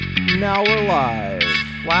Now we're live.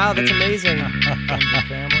 Wow, that's amazing. Friends and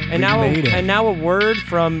family. And now a word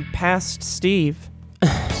from past Steve.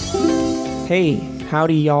 Hey,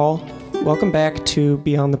 howdy y'all. Welcome back to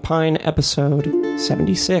Beyond the Pine episode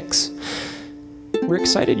 76. We're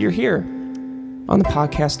excited you're here. On the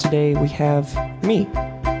podcast today we have me,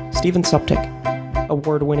 Steven Suptic,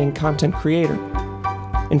 award-winning content creator.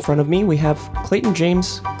 In front of me we have Clayton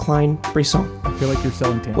James Klein Brisson. I feel like you're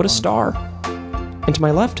selling tampons. What a star. And to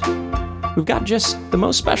my left, we've got just the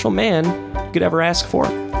most special man you could ever ask for.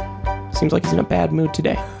 Seems like he's in a bad mood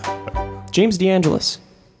today. James DeAngelis.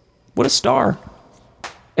 What a star.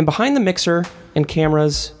 And behind the mixer and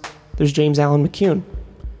cameras, there's James Allen McCune,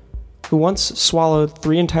 who once swallowed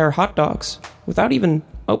 3 entire hot dogs without even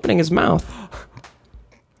opening his mouth.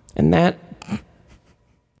 And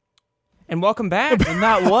welcome back. And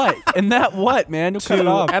that what, man? You'll cut it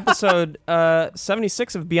off. To episode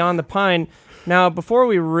 76 of Beyond the Pine. Now, before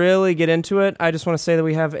we really get into it, I just want to say that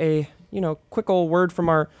we have a, quick old word from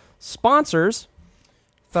our sponsors.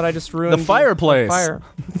 Thought I just ruined The fireplace.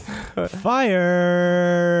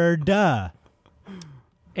 Fire. Duh.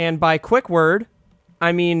 And by quick word,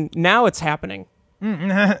 I mean now it's happening.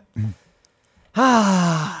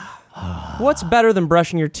 What's better than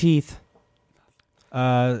brushing your teeth?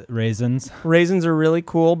 Raisins. Raisins are really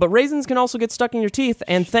cool, but raisins can also get stuck in your teeth.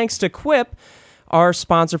 And thanks to Quip, our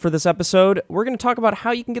sponsor for this episode, we're going to talk about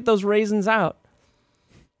how you can get those raisins out.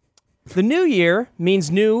 The new year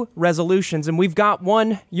means new resolutions, and we've got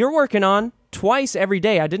one you're working on twice every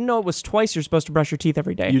day. I didn't know it was twice you're supposed to brush your teeth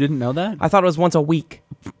every day. You didn't know that? I thought it was once a week.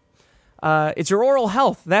 It's your oral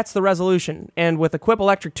health. That's the resolution. And with a Quip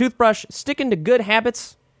electric toothbrush, sticking to good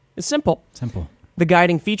habits is simple. The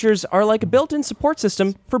guiding features are like a built-in support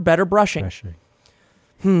system for better brushing. It's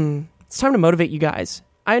time to motivate you guys.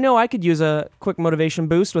 I know I could use a quick motivation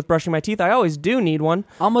boost with brushing my teeth. I always do need one.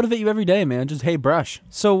 I'll motivate you every day, man. Just, hey, brush.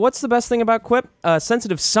 So what's the best thing about Quip?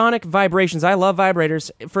 Sensitive sonic vibrations. I love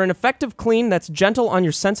vibrators. For an effective clean that's gentle on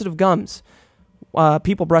your sensitive gums.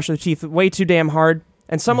 People brush their teeth way too damn hard,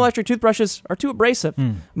 and some electric toothbrushes are too abrasive.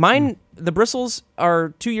 Mine, the bristles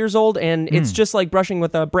are 2 years old, and it's just like brushing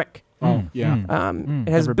with a brick. Yeah.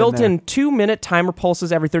 It has built-in 2-minute timer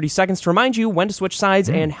pulses every 30 seconds to remind you when to switch sides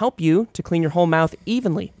and help you to clean your whole mouth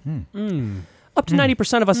evenly. Up to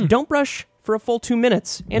 90% of us don't brush for a full 2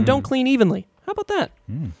 minutes and don't clean evenly. How about that?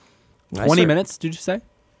 20 minutes, did you say?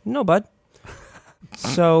 No, bud.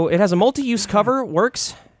 So it has a multi-use cover,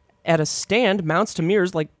 works at a stand, mounts to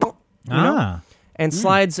mirrors like, and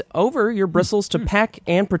slides over your bristles to pack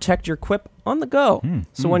and protect your Quip on the go.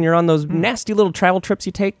 So when you're on those nasty little travel trips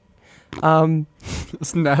you take,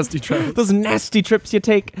 Those nasty trips you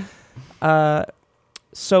take.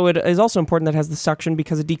 So it is also important that it has the suction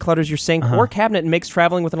because it declutters your sink or cabinet and makes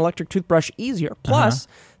traveling with an electric toothbrush easier. Plus,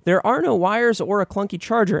 there are no wires or a clunky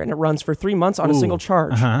charger, and it runs for 3 months on a single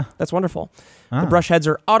charge. That's wonderful. The brush heads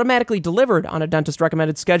are automatically delivered on a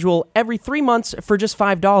dentist-recommended schedule every 3 months for just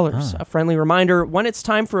 $5. A friendly reminder when it's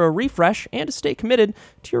time for a refresh and to stay committed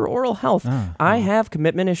to your oral health. I have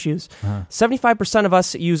commitment issues. 75% of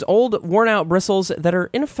us use old, worn-out bristles that are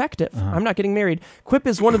ineffective. I'm not getting married. Quip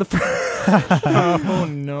is one of the Oh,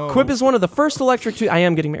 no. Quip is one of the first electric I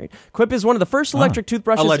am getting married. Quip is one of the first electric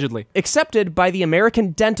toothbrushes Allegedly. accepted by the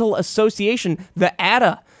American Dental Association, the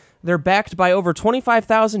ADA. They're backed by over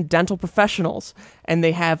 25,000 dental professionals, and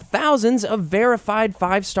they have thousands of verified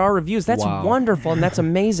 5-star reviews. That's wonderful, and that's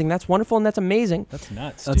amazing. That's wonderful, and that's amazing. That's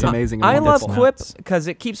nuts. That's amazing. I love Wonderful. Quip because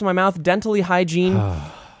it keeps my mouth dentally hygiene,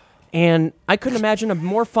 and I couldn't imagine a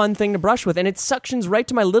more fun thing to brush with, and it suctions right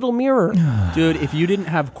to my little mirror. Dude, if you didn't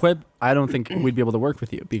have Quip, I don't think we'd be able to work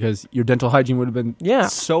with you because your dental hygiene would have been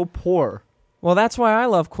so poor. Well, that's why I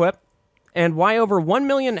love Quip. And why over 1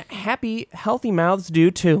 million happy, healthy mouths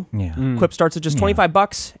do too. Quip starts at just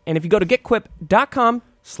 $25, and if you go to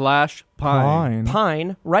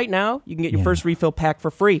getquip.com/pine right now, you can get your first refill pack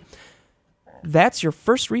for free. That's your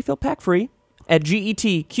first refill pack free at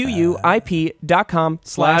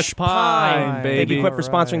getquip.com/pine, baby. Thank you, Quip, for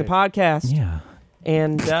sponsoring the podcast.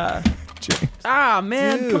 And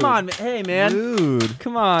man, Dude. come on. Hey, man. Dude.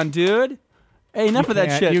 Come on, dude. Hey, enough of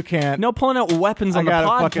that shit. You can't. No pulling out weapons on the I got a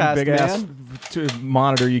podcast, fucking big man. ass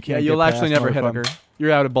monitor. You can't. Yeah, you'll get actually past, never hit him. motherfucker.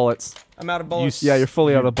 You're out of bullets. I'm out of bullets. Yeah, you're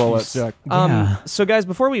fully out of You bullets. suck. So guys,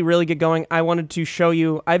 before we really get going, I wanted to show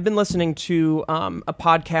you, I've been listening to a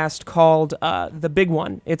podcast called The Big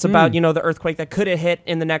One. It's about, the earthquake that could have hit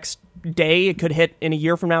in the next day. It could hit in a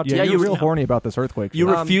year from now. Yeah, 2 you're years real from now. horny about this earthquake. You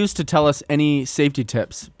shit. refused to tell us any safety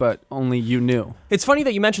tips, but only you knew. It's funny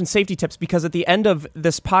that you mentioned safety tips because at the end of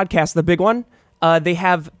this podcast, The Big One, they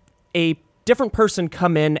have a different person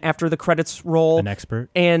come in after the credits roll. An expert.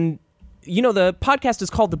 And, the podcast is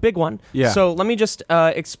called The Big One. Yeah. So let me just,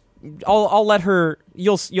 I'll let her,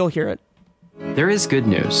 you'll hear it. There is good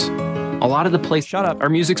news. A lot of the places. Shut up. Our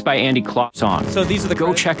music's by Andy Clark song. So these are the Go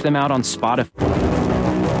credits. check them out on Spotify.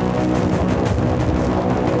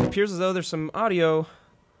 It appears as though there's some audio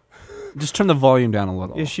Just turn the volume down a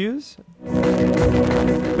little. issues.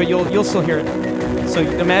 But you'll still hear it. So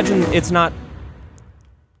imagine it's not.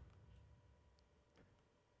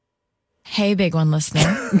 Hey, Big One listener.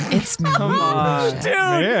 It's me. Come on. Dude.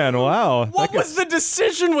 Man, wow. What was the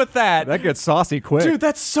decision with that? That gets saucy quick. Dude,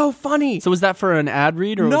 that's so funny. So was that for an ad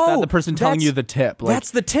read, or No, was that the person telling that's- you the tip?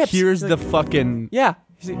 that's the tips. Here's the fucking... Yeah.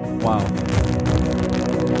 Wow.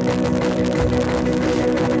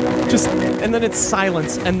 Just and then it's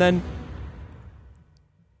silence, and then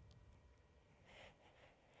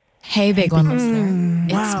Hey, Big One listener.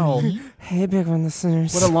 It's Wow. me. hey, Big One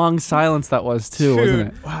listeners. What a long silence that was, too,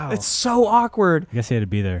 wasn't it? Wow. It's so awkward. I guess he had to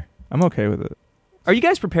be there. I'm okay with it. Are you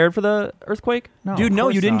guys prepared for the earthquake? No, Dude, of no,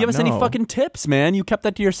 course you didn't not, give us any no. fucking tips, man. You kept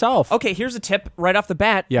that to yourself. Okay, here's a tip right off the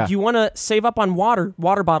bat. Yeah. You want to save up on water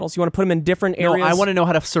bottles. You want to put them in different No, areas. I want to know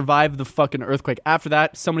how to survive the fucking earthquake. After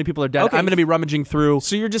that, so many people are dead. Okay. I'm going to be rummaging through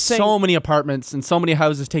So you're just saying. so many apartments and so many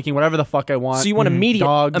houses, taking whatever the fuck I want. So you want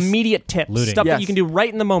Dogs. immediate tips, Looting. stuff that Yes. you can do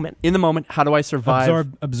right in the moment. In the moment, how do I survive?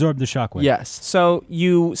 Absorb the shockwave. Yes. So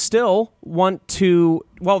you still want to.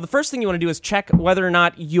 Well, the first thing you want to do is check whether or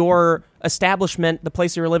not your establishment, the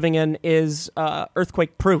place you're living in, is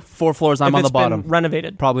earthquake proof. 4 floors, I'm If on it's the bottom. been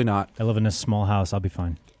renovated. Probably not. I live in a small house. I'll be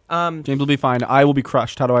fine. James will be fine. I will be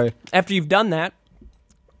crushed. How do I... After you've done that,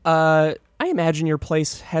 I imagine your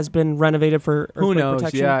place has been renovated for earthquake Who knows?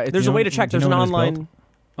 protection. Yeah, it's- There's Do a you way know- to check. do you There's an know when it was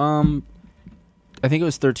online. I think it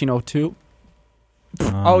was 1302.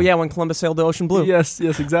 Oh yeah, when Columbus sailed the ocean blue. Yes,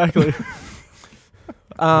 exactly.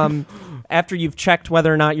 After you've checked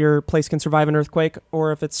whether or not your place can survive an earthquake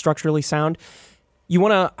or if it's structurally sound, you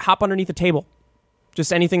want to hop underneath a table.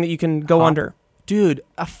 Just anything that you can go Hop. under. Dude,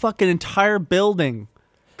 a fucking entire building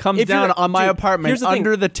comes If you're- down on my dude, apartment. here's the thing.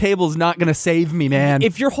 Under the table's not going to save me, man.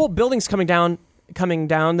 If your whole building's coming down,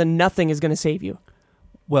 then nothing is going to save you.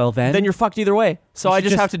 well, Then you're fucked either way. So You I should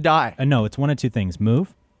just just- have to die. No, it's one of two things.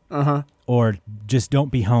 Move or just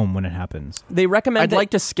don't be home when it happens. They recommend I'd that like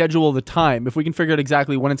to schedule the time. If we can figure out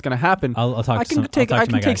exactly when it's going to happen, I'll talk I to can some- I'll take talk I to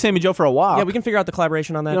can my take guy. Sammy Joe for a walk. Yeah, we can figure out the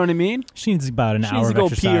collaboration on that. You know what I mean? She needs about an She hour needs of to go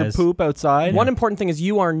pee or exercise. poop outside. One important thing is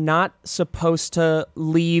you are not supposed to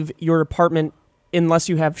leave your apartment unless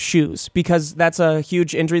you have shoes, because that's a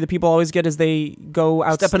huge injury that people always get is they go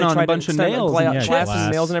out Stepping they on try a bunch to of step- nails gla- and Yeah, glass glass.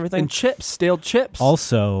 and nails and everything. And chips, stale chips.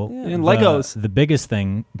 Also, And Legos. The biggest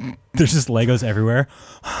thing, there's just Legos everywhere.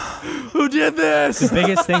 Who did this? The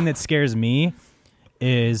biggest thing that scares me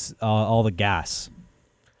is all the gas.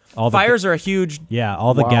 All the Fires are a huge.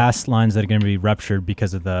 all the Wow. gas lines that are going to be ruptured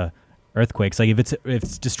because of the earthquakes. Like if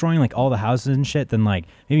it's destroying like all the houses and shit, then like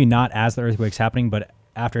maybe not as the earthquake's happening, but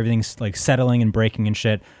after everything's like settling and breaking and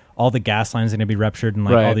shit, all the gas lines are going to be ruptured and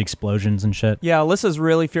like all Right. the explosions and shit. Yeah, Alyssa's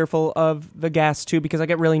really fearful of the gas too because I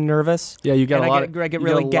get really nervous. Yeah, you get And a I lot. get- I get you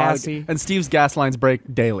really a lot of- gassy. and Steve's gas lines break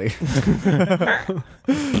daily.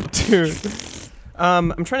 Dude.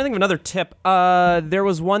 I'm trying to think of another tip. There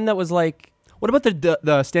was one that was like What about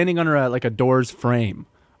the standing under a door's frame?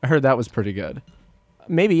 I heard that was pretty good.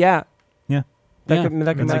 maybe Yeah. that Yeah. could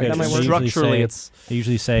that It's like might a- work. they usually Structurally, say- it's They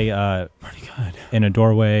usually say pretty good. in a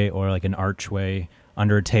doorway or like an archway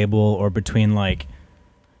under a table or between like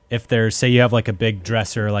if there's say you have like a big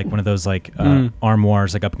dresser like one of those like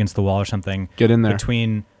armoires like up against the wall or something, Get in there.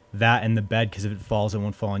 between that and the bed, because if it falls it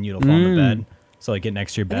won't fall on you, it'll fall on the bed. So like get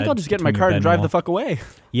next to your I bed. think I'll just get in my between car your and bed drive wall. the fuck away.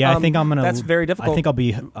 Yeah, I think I'm gonna. That's very difficult. I think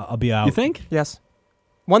I'll be out. You think? Yes.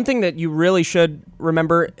 One thing that you really should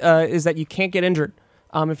remember is that you can't get injured.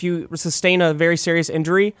 If you sustain a very serious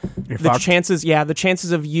injury, the fucked.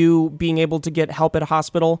 chances of you being able to get help at a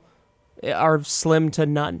hospital are slim to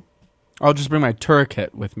none. I'll just bring my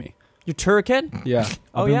tourniquet with me. Your tourniquet? Yeah.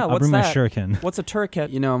 I'll bring, yeah, I'll what's bring my that? shuriken. What's a tourniquet?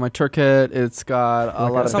 You know, my tourniquet, it's got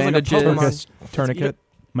a lot of sounds like a bandages. Pokemon. Tourniquet.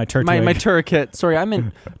 My turret. My tourniquet. Sorry, I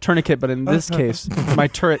meant tourniquet, but in this case, my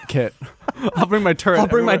turret kit. I'll bring my turret. I'll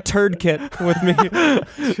bring my everywhere. turd kit with me.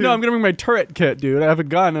 No, I'm gonna bring my turret kit, dude. I have a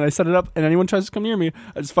gun and I set it up, and anyone tries to come near me,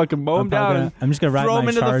 I just fucking mow them down. I'm just gonna ride throw 'em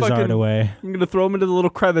my into the Charizard fucking- away. I'm gonna throw them into the little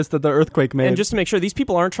crevice that the earthquake made. And just to make sure, these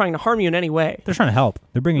people aren't trying to harm you in any way. They're trying to help.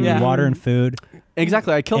 They're bringing Yeah. you water and food.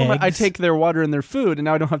 exactly, I kill them. I Eggs. take their water and their food, and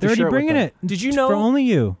now I don't have to They're already share bringing with them. it. Did you It's know- for only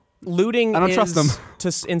you? Looting I don't is, trust them.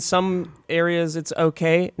 in some areas it's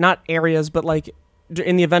okay. Not areas, but like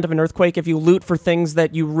in the event of an earthquake, if you loot for things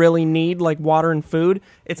that you really need, like water and food,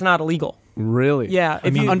 it's not illegal. Really? Yeah.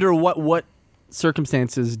 If you, Under what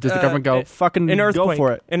circumstances does the government go, fucking an earthquake, go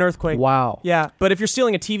for it? An earthquake. Wow. Yeah, but if you're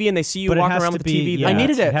stealing a TV and they see you But it walking has around to with the be- TV, yeah. I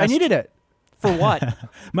needed it. it has I needed it. for what?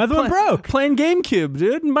 My other one broke. Playing GameCube,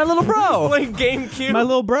 dude. My little bro. Playing GameCube. My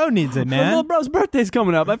little bro needs it, My man. little bro's birthday's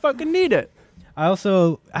coming up. I fucking need it. I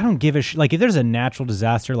don't give a like if there's a natural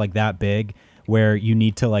disaster like that big where you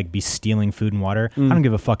need to like be stealing food and water. I don't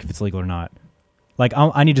give a fuck if it's legal or not. Like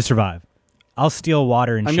I need to survive. I'll steal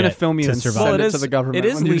water and I'm shit gonna film you to and survive. send it to the government. It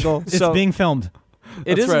is when you- legal. It's so being filmed.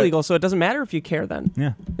 it That's is right. legal, so it doesn't matter if you care then.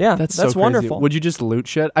 Yeah. Yeah, That's that's so wonderful. Crazy. Would you just loot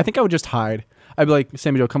shit? I think I would just hide. I'd be like,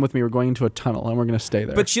 Sammy Joe, come with me. We're going into a tunnel and we're gonna stay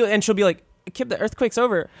there. But she'll be like, Kip, the earthquake's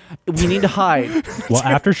over. we need to hide. Well,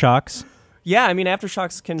 aftershocks, Yeah, I mean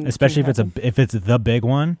aftershocks can, especially can if it's the big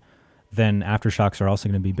one, then aftershocks are also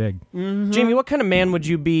going to be big. happen. Jamie, what kind of man would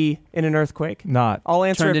you be in an earthquake? Not. I'll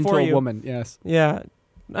answer Turned it into for a you. woman. Yes. Yeah,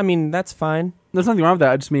 I mean that's fine. There's nothing wrong with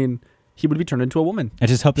that. I just mean he would be turned into a woman. I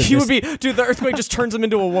just hope that He this, would be, dude. The earthquake just turns him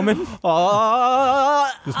into a woman.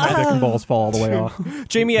 Just my dick and balls fall all the way off.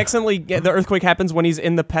 Jamie accidentally, the earthquake happens when he's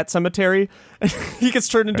in the pet cemetery. He gets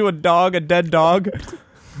turned into a dog, a dead dog.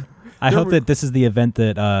 I hope that this is the event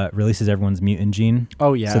that releases everyone's mutant gene.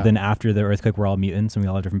 Oh yeah. So then after the earthquake, we're all mutants and we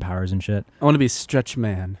all have different powers and shit. I want to be Stretch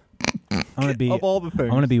Man. I want to be Of all the I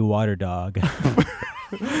things. want to be Water Dog.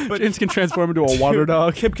 But James can transform into a water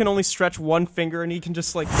dog. Kip can only stretch one finger, and he can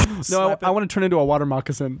just like. No, slap I it. want to turn into a water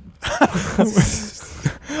moccasin.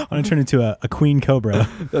 I want to turn into a queen cobra.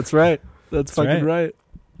 That's right. That's fucking right. right.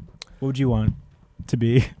 What would you want to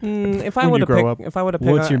be? If I When would you have grow picked, if I would have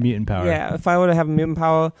picked, What's your mutant power? Yeah, if I would have a mutant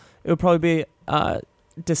power, it would probably be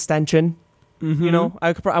distension. Mm-hmm. You know,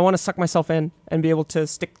 I want to suck myself in and be able to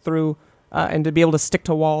stick through, and to be able to stick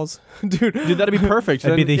to walls, dude. Dude, that'd be perfect.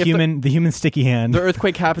 That'd be Then the if human sticky hand. The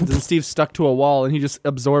earthquake happens and Steve's stuck to a wall and he just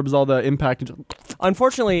absorbs all the impact. And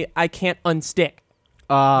Unfortunately, I can't unstick.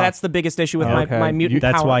 That's the biggest issue with Okay. my mutant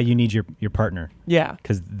That's power. why you need your partner Yeah.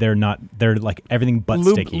 because they're like everything but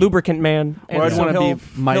sticky. Lubricant man. Or I'd so wanna be he'll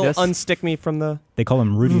Midas. unstick me from the. They call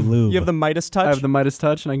him Rudy Lube. You have the Midas touch. I have the Midas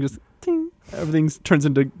touch and I can just ting, everything turns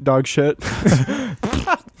into dog shit.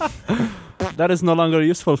 That is no longer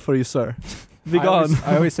useful for you, sir. Be gone.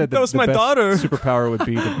 I always said That was the my best daughter. superpower would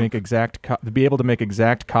be to make to be able to make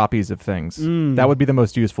exact copies of things. Mm. That would be the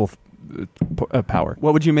most useful power.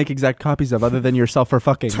 What would you make exact copies of other than yourself for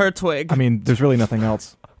fucking? Turtwig. I mean, there's really nothing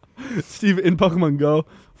else. Steve, in Pokemon Go,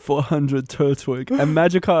 400 Turtwig and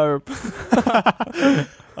Magikarp.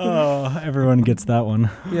 Oh, everyone gets that one.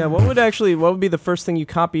 Yeah, what would be the first thing you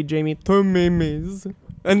copied, Jamie? Two memes.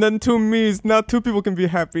 And then two me's. Now two people can be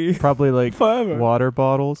happy. Probably like Forever. water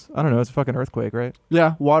bottles. I don't know. It's a fucking earthquake, right?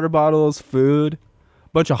 Yeah, water bottles, food,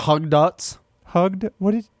 bunch of hug dots. Hugged.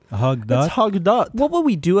 What is? A hug It's dot. hug dot. What will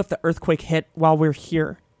we do if the earthquake hit while we're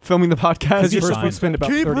here? Filming the podcast. Because you're Fine. First, we spend about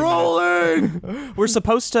Keep 30 minutes. rolling. We're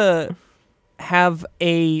supposed to have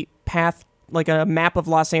a path, like a map of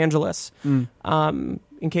Los Angeles,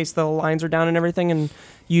 in case the lines are down and everything, and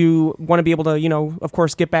you want to be able to, of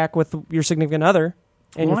course, get back with your significant other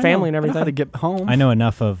and your family and I know how to everything. get home. I know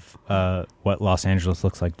enough of what Los Angeles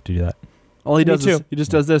looks like to do that. All he Me does is too. he just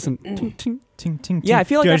does this and ting, ting. Ting ting. Yeah, I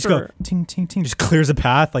feel like Dude, I just go after- ting ting ting, just clears a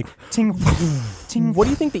path like ting ting. What do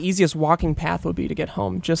you think the easiest walking path would be to get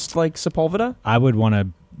home? Just like Sepulveda? I would want to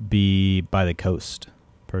be by the coast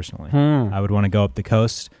personally. I would want to go up the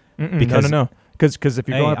coast. Because no. Because if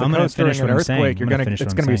you're Hey, going up the I'm gonna coast during finish an what I'm saying. earthquake, I'm gonna finish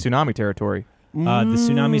it's what going I'm to be tsunami territory. The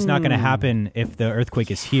tsunami's not going to happen if the earthquake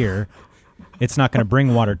is here. It's not going to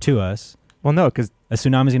bring water to us. Well, no, because A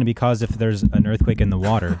tsunami's going to be caused if there's an earthquake in the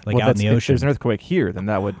water, like out in the If ocean. there's an earthquake here, then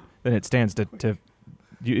it stands to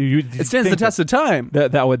It stands the test of time.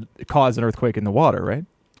 That would cause an earthquake in the water, right?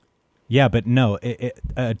 Yeah, but no, a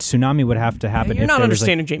tsunami would have to happen You're if not there was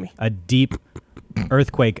understanding, Jamie. a deep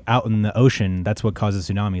earthquake out in the ocean. That's what causes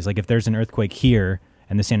tsunamis. Like if there's an earthquake here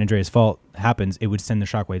and the San Andreas Fault happens, it would send the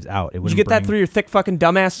shockwaves out. It Did you wouldn't get that bring- through your thick fucking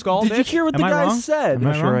dumbass skull? Did you bitch? hear what Am the I guy wrong? said? I'm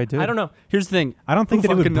not sure wrong? I did. I don't know. Here's the thing. I don't think Who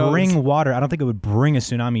that it would fucking knows? bring water. I don't think it would bring a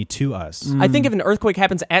tsunami to us I think if an earthquake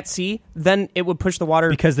happens at sea, then it would push the water.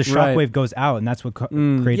 because the Right. shockwave goes out, and that's what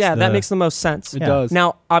creates. Yeah, the, that makes the most sense. It Yeah. does.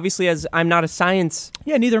 Now, obviously, as I'm not a science,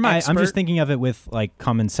 Yeah, neither am I. I'm expert. just thinking of it with like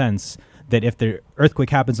common sense. That if the earthquake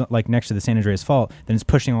happens like next to the San Andreas Fault, then it's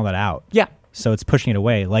pushing all that out. yeah, So it's pushing it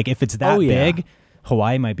away. Like if it's that Oh, yeah. big,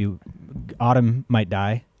 Hawaii might be. Autumn might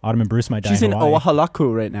die. Autumn and Bruce might die. She's in Hawaii.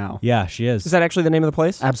 Oahu right now. Yeah, she is. is that actually the name of the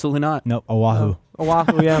place? Absolutely not. Nope, Oahu.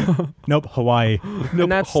 Oahu, yeah, Nope, Hawaii. Nope,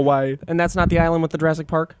 that's- Hawaii. and that's not the island with the Jurassic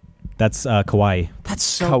Park. That's Kauai. That's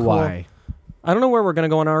so Kauai. cool. I don't know where we're gonna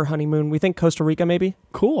go on our honeymoon. We think Costa Rica, maybe.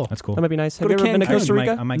 Cool. That's cool. That might be nice. Have Go you to ever been to Cancun. Costa I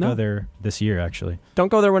Rica? might No. go there this year, actually. Don't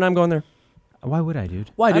go there when I'm going there. Why would I,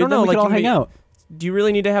 dude? Why, dude? I don't know. Then we Like, could all hang out. Do you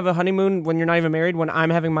really need to have a honeymoon when you're not even married? When I'm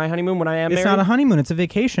having my honeymoon, when I am It's married? not a honeymoon. It's a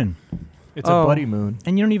vacation. It's a buddy moon.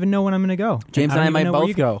 And you don't even know when I'm going to go. James and I don't might even know where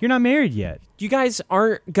both go. You're not married yet. You guys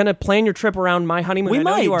aren't going to plan your trip around my honeymoon. We I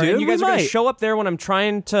know might, you are. dude. And you guys We are going to might. show up there when I'm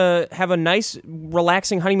trying to have a nice,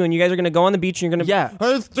 relaxing honeymoon. You guys are going to go on the beach and you're going to...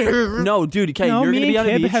 Yeah. No, dude. Okay, no, you're me going to be on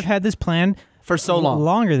and the Kib beach have had this plan for so long.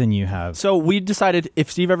 Longer than you have. So we decided if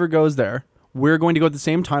Steve ever goes there, we're going to go at the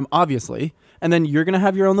same time, obviously. And then you're going to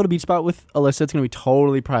have your own little beach spot with Alyssa. It's going to be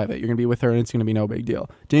totally private. You're going to be with her, and it's going to be no big deal.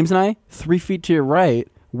 James and I, 3 feet to your right,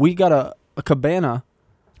 we got a cabana.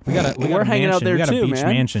 We're hanging out there we got too, a beach man.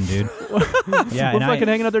 mansion, dude. Yeah, We're fucking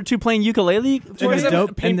hanging out there too, playing ukulele.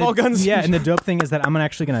 And the guns. Yeah, and the dope thing is that I'm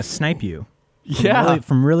actually going to snipe you. Yeah.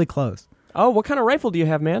 From really close. Oh, what kind of rifle do you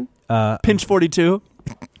have, man? Pinch 42.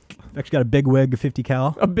 I've actually got a big wig, 50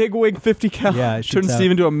 cal. A big wig 50 cal. Yeah, it Turn shoots out.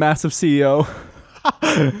 Steve into a massive CEO.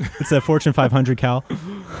 It's a Fortune 500 cal.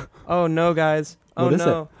 Oh, no, guys. Oh, What is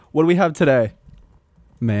no. it? What do we have today?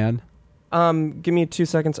 Man. Give me 2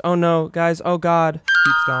 seconds. Oh, no, guys. Oh, God.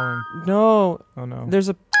 Keep stalling. No. Oh no. There's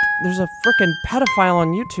a freaking pedophile on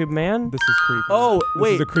YouTube, man. This is creepy. Oh, this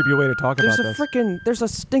wait. is a creepy way to talk There's about this. there's a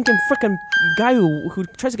stinking freaking guy who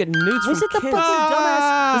tries to get nudes Was from it the kids. fucking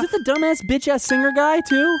dumbass? Was it the dumbass bitch-ass singer guy,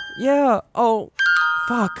 too? Yeah. Oh,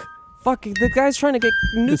 fuck. The guy's trying to get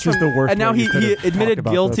nudes This from... is the worst. And now way he you could have admitted talked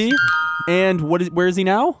about guilty. this. And where is he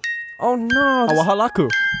now? Oh, no. this- Awahalaku.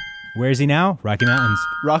 Where is he now? Rocky Mountains.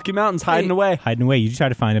 Rocky Mountains, hiding Wait. away. Hiding away. You try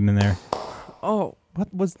to find him in there. Oh,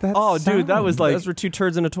 What was that? Oh, dude, that was like... those were 2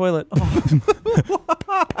 turds in a toilet.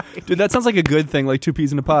 Dude, that sounds like a good thing, like 2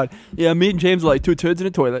 peas in a pod. Yeah, me and James are like 2 turds in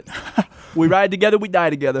a toilet. We ride together, we die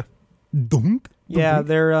together. Dunk. Yeah,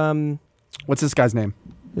 they're... What's this guy's name?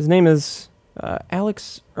 His name is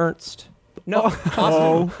Alex Ernst. No, Beef.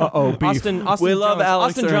 Austin We love Jones.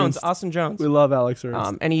 Alex Austin Jones. Ernst. Austin Jones. We love Alex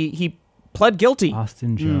Ernst. And he pled guilty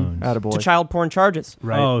Austin Jones. Attaboy. to child porn charges.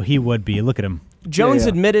 Right. Oh, he would be. Look at him. Jones Yeah.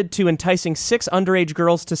 admitted to enticing 6 underage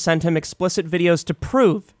girls to send him explicit videos to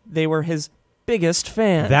prove they were his biggest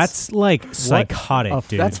fans. That's like psychotic,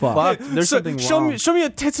 dude. That's Fuck, there's something wrong. show me your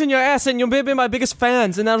tits and your ass, and you'll be my biggest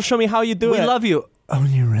fans, and that'll show me how you do We it. love you. Oh,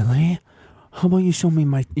 you really? How about you show me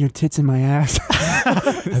your tits and my ass?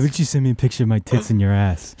 How would you send me a picture of my tits in your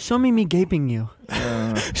ass? Show me gaping you.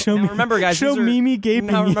 Show Now me. remember, guys. Show these are, me gaping.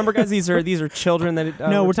 Now remember, guys. These are children that.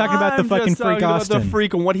 No, we're talking about the I'm fucking just freak talking about Austin. the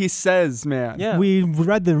freak and what he says, man. Yeah. We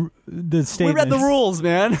read the We statement. read the rules,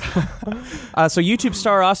 man. So YouTube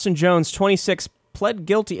star Austin Jones, 26, pled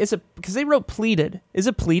guilty. Is it because they wrote pleaded? Is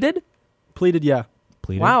it pleaded? Pleaded, yeah.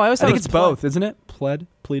 Pleaded. Wow, I always I thought think it was it's both, isn't it?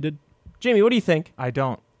 Pleaded. Jamie, what do you think? I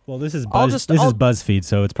don't. Well, this is I'll Buzz. just- This is I'll- BuzzFeed,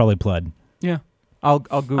 so it's probably pled. Yeah. I'll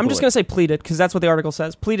Google. I'm just going to say pleaded because that's what the article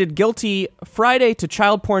says. Pleaded guilty Friday to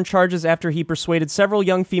child porn charges after he persuaded several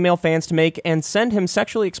young female fans to make and send him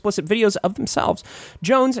sexually explicit videos of themselves.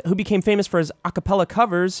 Jones, who became famous for his a cappella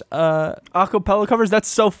covers, Acapella covers? That's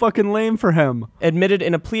so fucking lame for him. admitted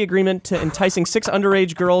in a plea agreement to enticing 6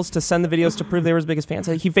 underage girls to send the videos to prove they were his biggest fans.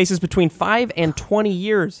 He faces between 5 and 20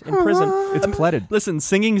 years in prison. It's pleaded. Listen,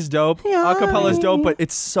 singing's dope. Acapella's dope, but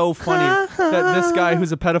it's so funny that this guy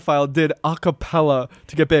who's a pedophile did acapella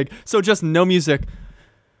to get big. So just no music.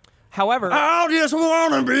 However, I just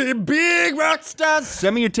wanna be a big rock star.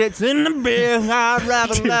 Send me your tits in the beer. I'd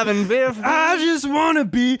rather live in beer. I just wanna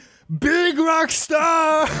be big rock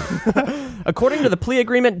star. according to the plea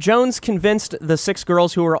agreement, Jones convinced the 6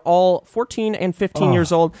 girls who were all 14 and 15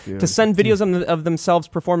 years old to send videos of themselves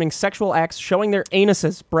performing sexual acts showing their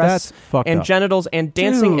anuses, breasts, That's fucked and up. genitals and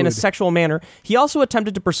dancing in a Dude. sexual manner. He also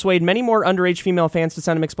attempted to persuade many more underage female fans to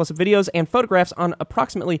send him explicit videos and photographs on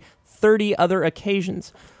approximately 30 other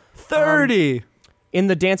occasions. 30. In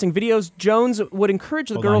the dancing videos, Jones would encourage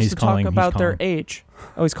the Hold on, girls he's to calling, talk he's about their calling. age.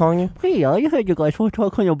 Oh, he's calling you? Hey, I heard you guys were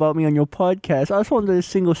talking about me on your podcast. I just wanted to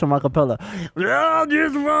sing some acapella. I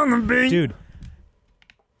just wanna be. Dude,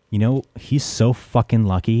 you know, he's so fucking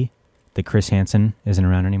lucky that Chris Hansen isn't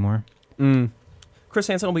around anymore. Chris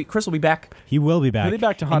will be back. He will be back. He'll be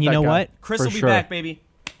back to haunt And you that know guy. what? Chris For will be sure. back, baby.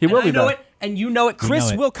 He will And be I know back. it, and you know it.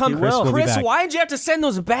 Chris it. will come. He will be Chris, back. why did you have to send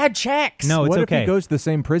those bad checks? No, it's What okay. if he goes to the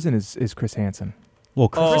same prison as Chris Hansen? Well,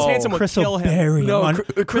 Chris, Chris Hansen would Chris kill will him. bury No, him.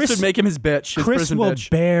 Chris would make him his bitch. His Chris prison will bitch.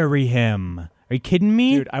 bury him. Are you kidding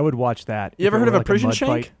me? Dude, I would watch that. You ever If it heard of were a like prison mud shank?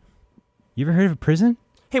 fight. You ever heard of a prison?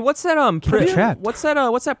 Hey, what's that? Get trapped. What's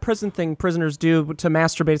that prison thing prisoners do to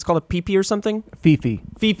masturbate? It's called a pee-pee or something. Fifi.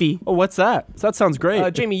 Fifi. Oh, what's that? That sounds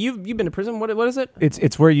great. Jamie, you've been to prison. What is it?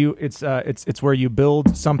 It's where you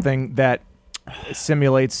build something that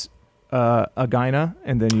simulates a gyna,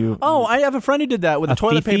 and then you. Oh, I have a friend who did that with a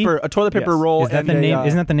toilet fifi? paper, Yes. roll. Is that and the name? a,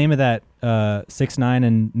 Isn't that the name of that 6ix9ine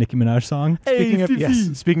and Nicki Minaj song? Speaking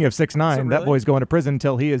of speaking of 6ix9ine, really? that boy's going to prison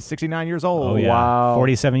until he is 69 years old. Oh yeah, wow.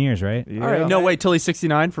 47 years, right? Yeah. All right. No, wait till he's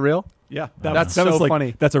 69 for real? Yeah, That's that was so like,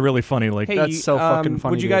 funny. That's a really funny like. Hey, That's so fucking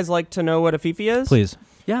funny, Would you dude. guys like to know what a fifi is? Please.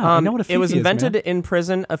 Yeah, I know what a fifi it was is, invented man. in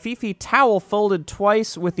prison. A fifi towel folded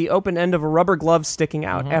twice with the open end of a rubber glove sticking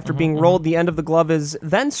out. After being rolled, the end of the glove is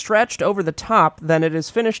then stretched over the top. Then it is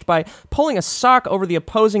finished by pulling a sock over the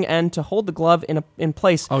opposing end to hold the glove in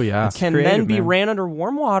place. Oh, yeah. It can Creative, then be man. ran under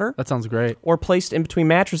warm water That sounds great. or placed in between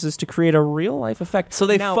mattresses to create a real life effect. So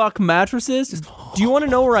they Now, fuck mattresses? Do you want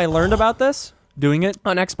to know where I learned about this? Doing it?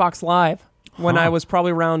 On Xbox Live. When I was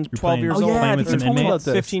probably around 12 playing- years Oh, old. yeah, playing with you some told me inmates?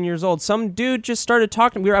 about this. 15 years old. Some dude just started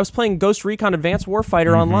talking. I was playing Ghost Recon Advanced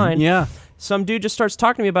Warfighter online. Yeah. Some dude just starts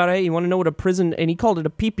talking to me about, hey, you want to know what a prison, and he called it a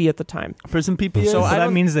pee-pee at the time. Prison pee-pee is? So So I that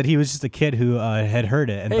don't- means that he was just a kid who had heard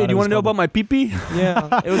it. And Hey, do you want to know about my pee-pee?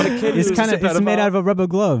 Yeah. It was a kid It's who kind of. It's made out of a rubber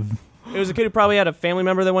glove. It was a kid who probably had a family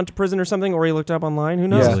member that went to prison or something, or he looked it up online. Who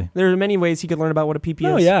knows? Yeah. There are many ways he could learn about what a pee-pee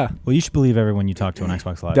Oh, is. yeah. Well, you should believe everyone you talk to on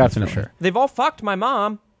Xbox Live. that's for Definitely. sure. They've all fucked my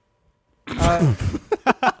mom.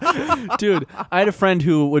 Dude, I had a friend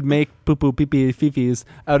who would make poo-poo pee-pee fifis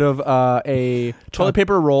out of a toilet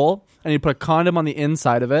paper roll, and he'd put a condom on the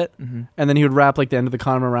inside of it, and then he would wrap like the end of the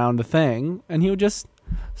condom around the thing, and he would just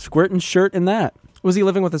squirt and shirt in that. Was he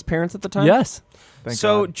living with his parents at the time? Yes. Thank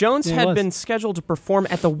So God. Jones Yeah, he had was. been scheduled to perform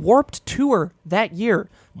at the Warped Tour that year,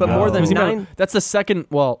 but Wow. more than Was he 9... not- that's the second,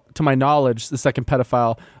 well, to my knowledge, the second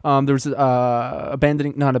pedophile. There was not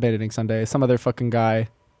Abandoning Sunday, some other fucking guy.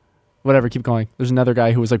 Whatever, keep going. There's another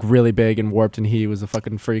guy who was like really big and warped, and he was a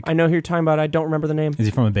fucking freak. I know who you're talking about. I don't remember the name. Is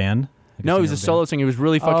he from a band? Have you No, he seen was a him solo singer. He was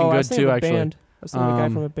really fucking I good was thinking too, of a actually. band. I was thinking of a guy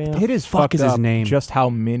from a band. It is Fuck fucked is his up name? just how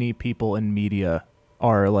many people in media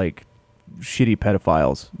are like shitty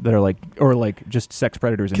pedophiles that are like, or like just sex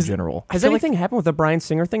predators in 'Cause- general. Has feel like- anything happened with the Bryan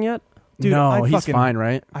Singer thing yet? Dude, no, I he's fucking- fine,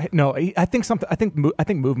 right? I think something. I think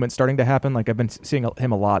movement's starting to happen. Like I've been seeing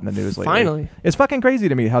him a lot in the news lately. Finally. It's fucking crazy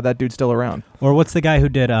to me how that dude's still around. Or what's the guy who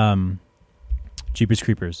did Jeepers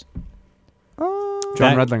Creepers?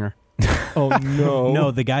 John That- Redlinger. Oh no,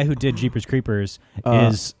 No, the guy who did Jeepers Creepers Uh,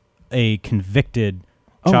 is a convicted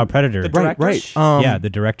Oh, child predator. the right, director? right. Yeah, the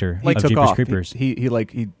director like of took Jeepers off. Creepers. He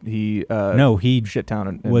No, he shit town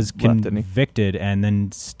and was left, didn't he? convicted and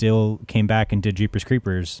then still came back and did Jeepers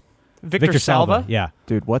Creepers. Victor Salva? Yeah.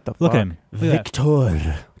 Dude, what the Look fuck? at him. Look at that.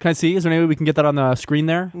 Victor. Can I see? Is there any way we can get that on the screen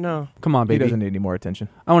there? No. Come on, He baby. doesn't need any more attention.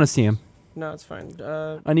 I want to see him. No, it's fine.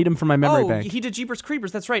 I need him for my memory oh, bank. he did Jeepers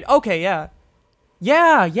Creepers. That's right. Okay, yeah.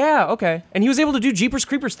 Yeah, okay. And he was able to do Jeepers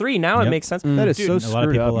Creepers 3. Now it Yep. makes sense. That is Dude, so A lot of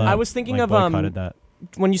screwed people. up. I was thinking like, of, boycotted that.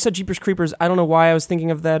 When you said Jeepers Creepers, I don't know why I was thinking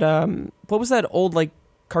of that, what was that old, like,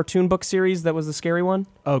 cartoon book series that was the scary one?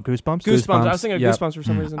 Oh, Goosebumps. Goosebumps. I was thinking of Yep. Goosebumps for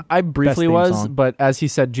some reason. I briefly theme was, song. but as he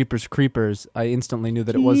said Jeepers Creepers, I instantly knew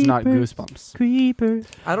that it was not Goosebumps. Creepers.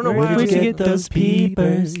 I don't know why I was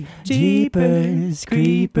peepers? Jeepers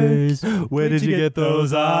Creepers. Where did you get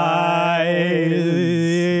those eyes?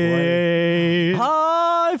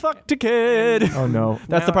 I fucked a kid. Oh no.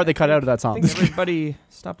 That's the Now, part they cut out of that I song. think everybody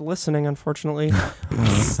stopped listening, unfortunately.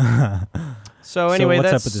 So anyway, what's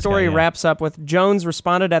that up with this story guy, yeah? wraps up with Jones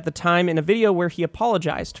responded at the time in a video where he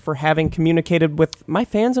apologized for having communicated with my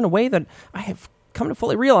fans in a way that I have come to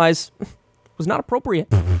fully realize was not appropriate,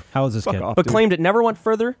 How is this Fuck kid? off, but dude. claimed it never went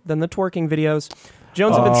further than the twerking videos.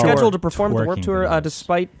 Jones had been Oh. scheduled to perform the Warped Twerking Tour videos.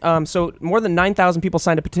 despite, so more than 9,000 people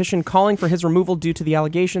signed a petition calling for his removal due to the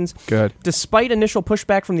allegations. Good. Despite initial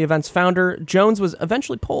pushback from the event's founder, Jones was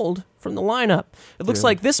eventually pulled from the lineup. It looks Dude.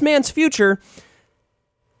 like this man's future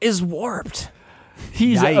is warped.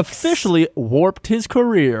 He's Yikes. officially warped his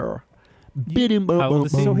career. How old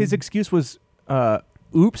is he? So his excuse was,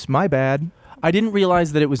 "Oops, my bad." I didn't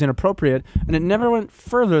realize that it was inappropriate, and it never went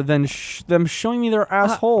further than them showing me their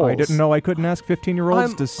assholes. I didn't know I couldn't ask 15-year-olds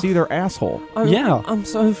I'm- to see their asshole. Yeah. I'm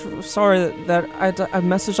so sorry that I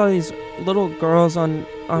messaged all these little girls on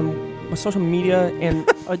social media, and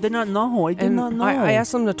I did not know. I did and not know. I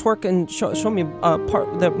asked them to twerk and show me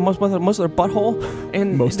part that most of their butthole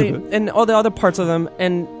and Most of it. and all the other parts of them,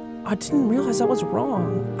 and I didn't realize that was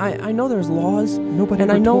wrong. I know there's laws, Nobody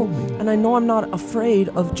and ever I know told me. and I know I'm not afraid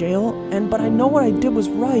of jail, but I know what I did was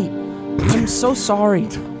right. I'm so sorry,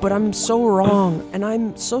 but I'm so wrong, and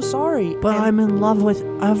I'm so sorry. But and I'm in love with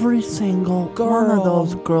every single one of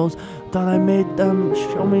those girls that I made them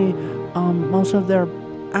show me most of their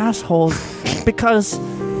assholes because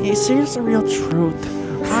you see, here's the real truth.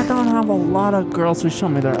 I don't have a lot of girls who show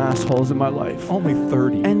me their assholes in my life. Only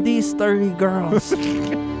 30. And these 30 girls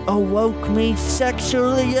awoke me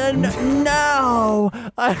sexually, and now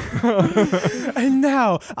And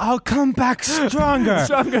now I'll come back stronger.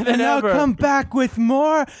 Stronger than and ever. I'll come back with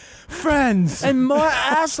more friends. and more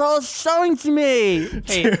assholes showing to me.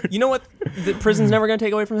 Hey, you know what the prison's never going to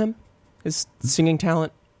take away from him? His singing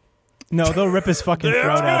talent. No, they'll rip his fucking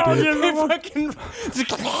throat out, dude.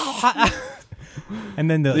 And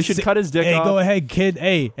then They should cut his dick Hey, off. go ahead, kid.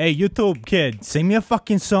 Hey, YouTube kid, sing me a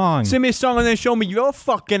fucking song. Sing me a song and then show me your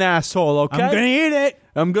fucking asshole, okay? I'm gonna eat it.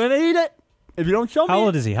 I'm gonna eat it. If you don't show me. How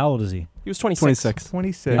old is he? How old is he? He was 26. 26.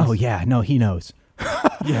 26. Oh yeah, no, he knows.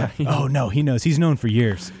 Yeah. Oh no, he knows. He's known for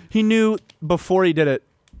years. He knew before he did it.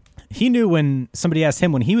 He knew when somebody asked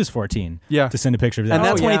him when he was 14 Yeah. to send a picture of his And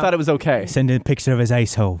asshole. that's when he yeah. thought it was okay. Send a picture of his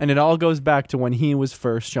asshole. And it all goes back to when he was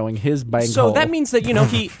first showing his bang So hole. that means that,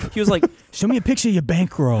 he was like, Show me a picture of your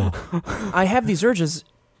bankroll. I have these urges,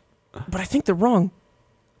 but I think they're wrong.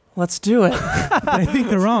 Let's do it. But I think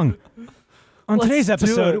they're wrong. On Let's today's do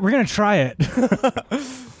episode, it. we're gonna try it.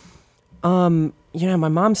 My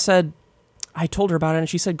mom said, I told her about it, and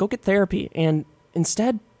she said, go get therapy. And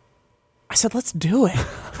instead, I said, let's do it.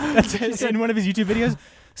 That's in one of his YouTube videos.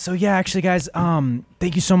 So yeah, actually, guys,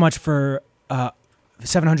 thank you so much for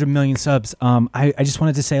 700 million subs. I just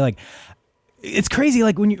wanted to say, like, it's crazy,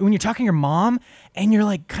 like when you're talking to your mom and you're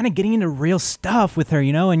like kind of getting into real stuff with her,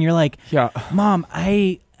 and you're like, Yeah. Mom,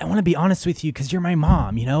 I want to be honest with you because you're my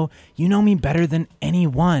mom. You know me better than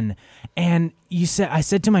anyone. And I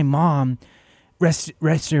said to my mom, rest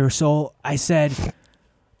her soul. I said,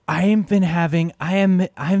 I'm been having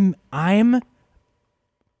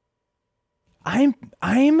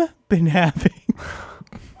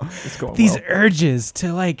these urges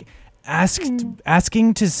to like asking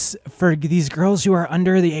for these girls who are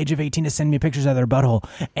under the age of 18 to send me pictures of their butthole.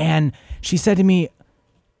 And she said to me,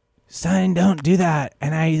 son, don't do that.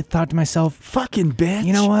 And I thought to myself, Fucking bitch.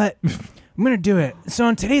 you know what? I'm going to do it. So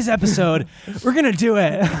in today's episode, we're going to do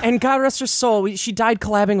it. And God rest her soul, she died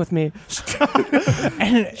collabing with me.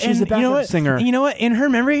 And She's a you know backup what? singer. You know what? In her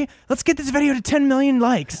memory, let's get this video to 10 million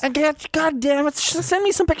likes. And God damn it, send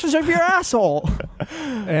me some pictures of your asshole. And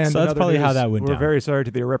So that's another probably news, how that went We're down. very sorry to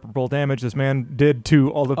the irreparable damage this man did to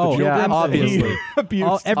all of the Oh, children. yeah, that obviously. he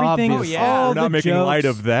abused. Everything. Obviously. Oh, yeah. all We're not the making jokes, light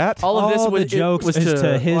of that. All of this the was jokes was is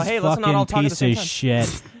to his Well, hey, let's not all fucking talk at the piece same of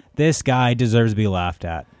shit. This guy deserves to be laughed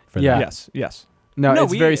at for Yeah. that. Yes. No, No,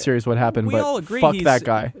 it's very serious what happened, we but all agree fuck he's- that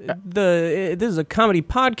guy. This is a comedy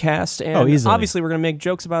podcast, and easily. obviously we're going to make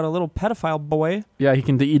jokes about a little pedophile boy. Yeah, he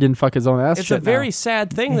didn't fuck his own ass. It's shit a very now.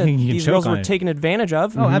 sad thing that You can these choke girls on were it. taken advantage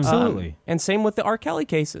of. Oh, absolutely. And same with the R. Kelly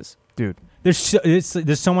cases. Dude. There's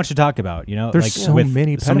so much to talk about, There's like so with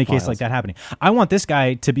many so many pedophiles. cases like that happening. I want this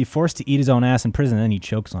guy to be forced to eat his own ass in prison, and then he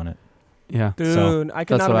chokes on it. Yeah. Dude, So, I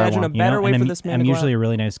could that's not what I imagine a want, better way and for this man I'm to go usually out. a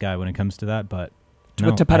really nice guy when it comes to that, but To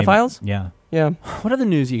no, pedophiles? yeah. Yeah. What other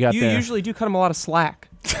news you got You there? usually do cut them a lot of slack.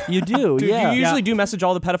 You do, Dude, yeah. you usually do message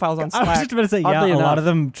all the pedophiles on I was Slack. just about to say, yeah, Oddly a lot enough. of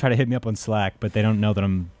them try to hit me up on Slack, but they don't know that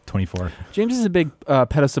I'm 24. James is a big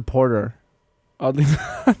pedo supporter. Oddly,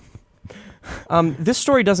 This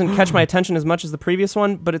story doesn't catch my attention as much as the previous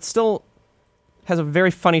one, but it still has a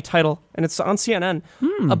very funny title, and it's on CNN.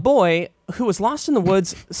 A boy who was lost in the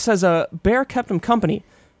woods says a bear kept him company.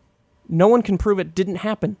 No one can prove it didn't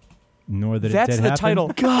happen. Nor that That's it did the happen. title.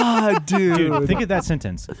 God, Dude, think of that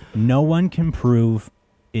sentence. No one can prove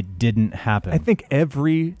it didn't happen. I think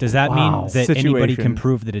every Does that Wow. mean that anybody situation. can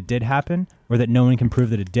prove that it did happen, or that no one can prove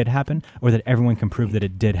that it did happen, or that everyone can prove that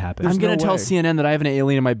it did happen? I'm gonna no tell way. CNN that I have an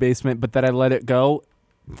alien in my basement, but that I let it go.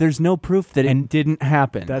 There's no proof that And- it didn't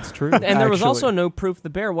happen. That's true. And there was Actually. also no proof the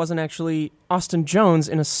bear wasn't actually Austin Jones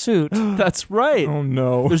in a suit. That's right. Oh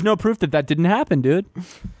no. There's no proof that didn't happen, dude.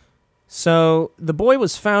 So the boy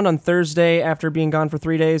was found on Thursday after being gone for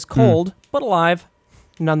 3 days, cold, but alive,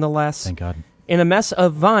 nonetheless, Thank God. in a mess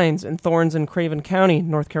of vines and thorns in Craven County,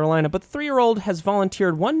 North Carolina. But the 3-year-old has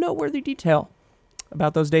volunteered one noteworthy detail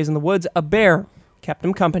about those days in the woods. A bear kept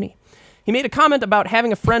him company. He made a comment about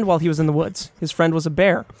having a friend while he was in the woods. His friend was a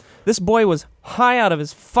bear. This boy was high out of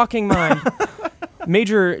his fucking mind.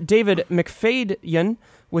 Major David McFadyen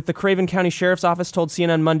with the Craven County Sheriff's Office told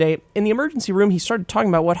CNN Monday, in the emergency room, he started talking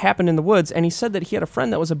about what happened in the woods, and he said that he had a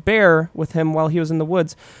friend that was a bear with him while he was in the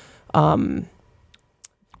woods.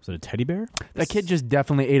 Was it a teddy bear? That kid just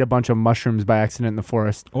definitely ate a bunch of mushrooms by accident in the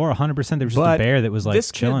forest. Or 100% there was just a But bear that was like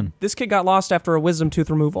this chilling. This kid got lost after a wisdom tooth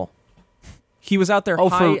removal. He was out there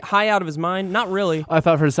high out of his mind. Not really. I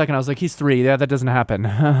thought for a second, I was like, he's 3. Yeah, that doesn't happen.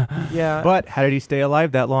 Yeah. But how did he stay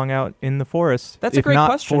alive that long out in the forest? That's a if great not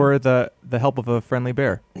question. for the help of a friendly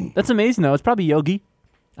bear. That's amazing, though. It's probably Yogi.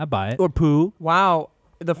 I buy it. Or poo. Wow.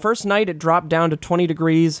 The first night it dropped down to 20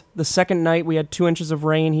 degrees. The second night we had 2 inches of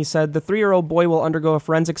rain. He said the 3-year-old boy will undergo a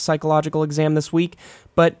forensic psychological exam this week,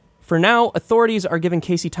 but for now, authorities are giving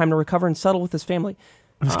Casey time to recover and settle with his family.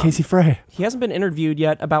 It's Casey Frey. He hasn't been interviewed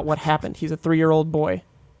yet about what happened. He's a 3-year-old boy.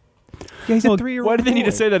 Yeah, he's a 3-year-old. Why do they need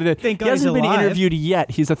to say that? Thank God he hasn't he's been alive. interviewed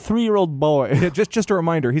yet. He's a 3-year-old boy. Yeah, just a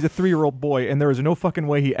reminder, he's a 3-year-old boy, and there is no fucking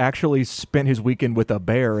way he actually spent his weekend with a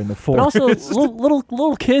bear in the forest. But also,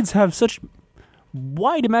 little kids have such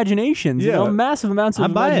wide imaginations. You Yeah. know, massive amounts of I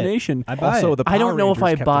buy it. imagination. I buy Also, it. the I don't Power know if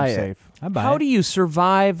Rangers I kept buy him it. safe. I buy How it. do you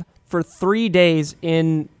survive for 3 days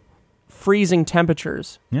in freezing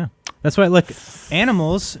temperatures? Yeah, that's why. Look,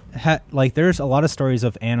 animals. Like, there's a lot of stories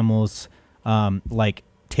of animals, like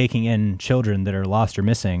taking in children that are lost or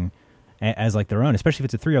missing, as like their own. Especially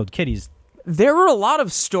if it's a 3-year-old kid. There were a lot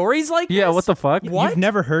of stories like this? Yeah, what the fuck? What? You've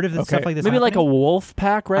never heard of Okay. stuff like this? Maybe like a happening? wolf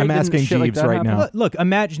pack, right? I'm Didn't asking shit like Jeeves that right happen? now. Look,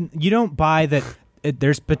 imagine you don't buy that.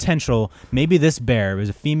 There's potential. Maybe this bear was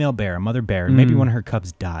a female bear, a mother bear, and maybe one of her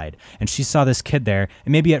cubs died, and she saw this kid there,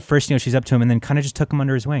 and maybe at first, she's up to him, and then kind of just took him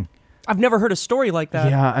under his wing. I've never heard a story like that.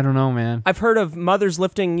 Yeah, I don't know, man. I've heard of mothers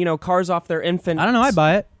lifting, cars off their infant. I don't know. I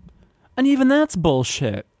buy it. And even that's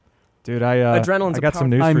bullshit. Dude, Adrenaline's I a got some power-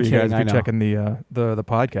 news I'm for you guys. kidding, If I you're know. checking the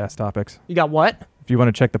podcast topics. You got what? If you want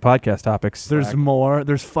to check the podcast topics, There's more.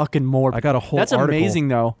 There's fucking more. I got a whole That's article. amazing,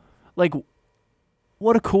 though. Like,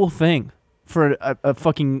 what a cool thing for a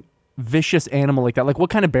fucking vicious animal like that. Like, what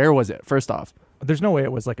kind of bear was it, first off? There's no way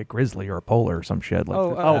it was like a grizzly or a polar or some shit. Like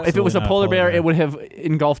Oh, Oh, if it was a Absolutely not a polar bear, polar bear. it would have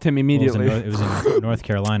engulfed him immediately. It was in North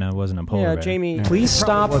Carolina. It wasn't a polar Yeah, bear. Jamie, Yeah. please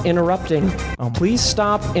stop interrupting. Please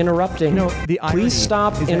stop interrupting. the irony Please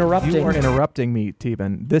stop is that interrupting. You are interrupting me,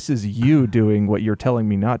 Teban. This is you doing what you're telling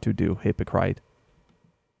me not to do, hypocrite.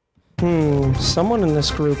 Someone in this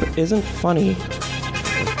group isn't funny.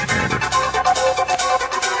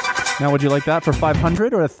 Now, would you like that for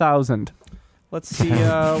 500 or 1,000? Let's see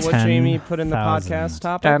what Jamie put in the 10,000. podcast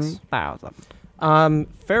topics. 10,000.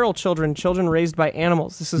 Feral children raised by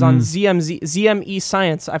animals. This is on ZME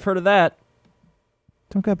Science. I've heard of that.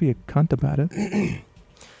 Don't gotta be a cunt about it.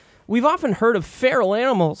 We've often heard of feral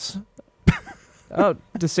animals. Oh,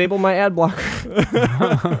 disable my ad blocker.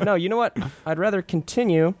 No, you know what? I'd rather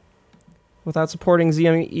continue without supporting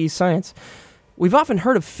ZME Science. We've often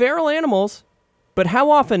heard of feral animals, but how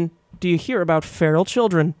often do you hear about feral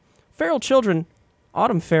children? Feral children,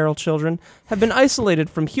 autumn feral children, have been isolated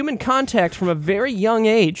from human contact from a very young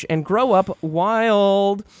age and grow up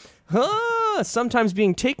wild. Sometimes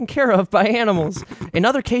being taken care of by animals. In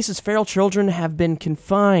other cases, feral children have been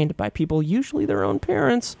confined by people, usually their own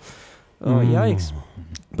parents. Oh, yikes.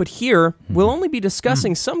 But here, we'll only be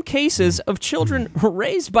discussing some cases of children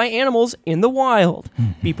raised by animals in the wild.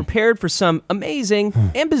 Be prepared for some amazing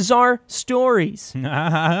and bizarre stories.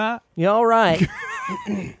 Yeah, all right.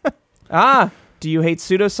 Do you hate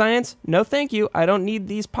pseudoscience? No, thank you. I don't need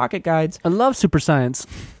these pocket guides. I love super science.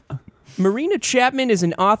 Marina Chapman is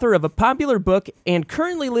an author of a popular book and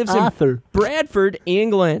currently lives in Bradford,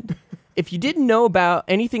 England. If you didn't know about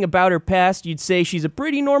anything about her past, you'd say she's a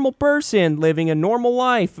pretty normal person living a normal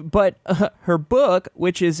life. But her book,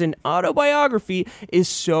 which is an autobiography, is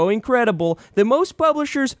so incredible that most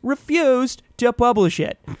publishers refused to publish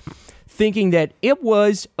it, thinking that it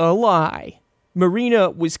was a lie. Marina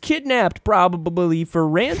was kidnapped, probably for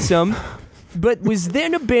ransom, but was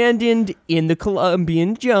then abandoned in the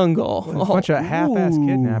Colombian jungle. A bunch of half-ass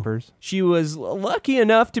kidnappers. She was lucky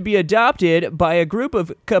enough to be adopted by a group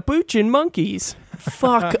of capuchin monkeys,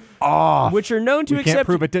 Fuck off. which are known to We can't accept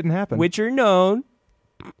prove it didn't happen. which are known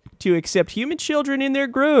to accept human children in their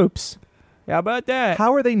groups. How about that?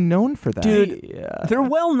 How are they known for that? Dude, they're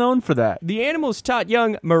well known for that. The animals taught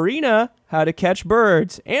young Marina how to catch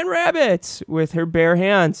birds and rabbits with her bare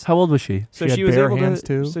hands. How old was she? So She had was bare able hands,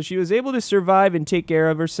 to. too? So she was able to survive and take care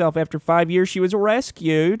of herself. After 5 years, she was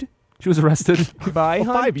rescued She was arrested. by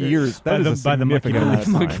Well, 5 hunters. years. By That is the- a by the monkey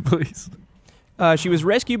significant amount of time. Please. She was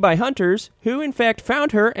rescued by hunters, who in fact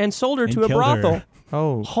found her and sold her And to a killed her. brothel.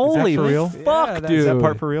 Oh, Holy is that for real? fuck, Yeah, that's- dude. Is that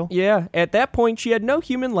part for real? Yeah, at that point, she had no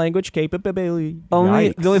human language capability. The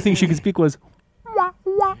only thing she could speak was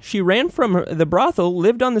She ran from the brothel,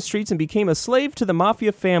 lived on the streets, and became a slave to the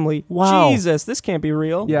mafia family. Wow. Jesus, this can't be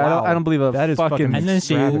real. yeah. Wow. I don't believe a That is fucking fucking And then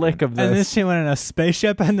she lick of this. And then she went in a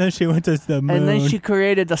spaceship, and then she went to the moon. And then she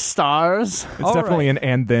created the stars. It's All definitely right. an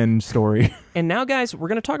and then story. And now, guys, we're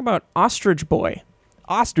going to talk about Ostrich Boy.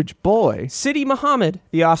 Ostrich boy. Sidi Muhammad,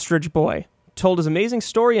 the Ostrich Boy, told his amazing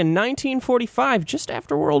story in 1945, just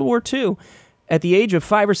after World War II. At the age of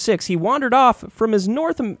 5 or 6, he wandered off from his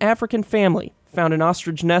North African family, found an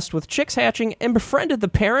ostrich nest with chicks hatching and befriended the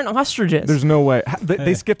parent ostriches. There's no way.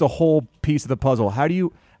 They skipped a whole piece of the puzzle. How do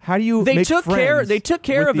you They make took care. friends They took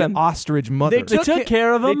care with of the him. ostrich mother? They took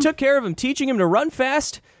care of him? They took care of him, teaching him to run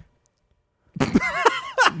fast.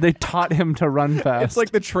 They taught him to run fast. It's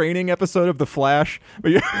like the training episode of The Flash,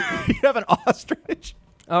 but you have an ostrich.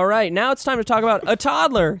 All right, now it's time to talk about a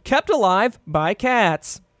toddler kept alive by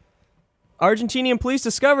cats. Argentinian police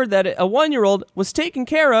discovered that a 1-year-old was taken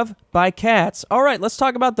care of by cats. All right, let's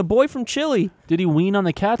talk about the boy from Chile. Did he wean on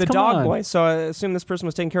the cats? The Come dog on. boy. So I assume this person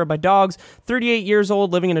was taken care of by dogs. 38 years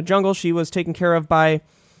old, living in a jungle. She was taken care of by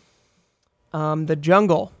the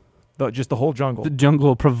jungle. Just the whole jungle. The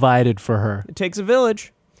jungle provided for her. It takes a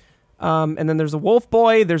village. And then there's a wolf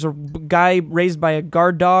boy. There's a guy raised by a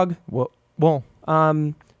guard dog. Well,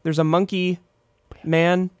 There's a monkey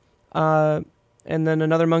man. And then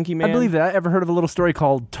another monkey man. I believe that. Ever heard of a little story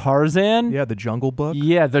called Tarzan? yeah, the Jungle Book.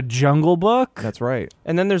 Yeah, the Jungle Book. That's right.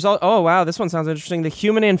 And then there's oh wow, this one sounds interesting. The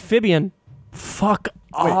human amphibian. Fuck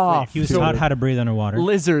Wait, off. he was taught how to breathe underwater.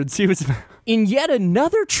 Lizards. He was. In yet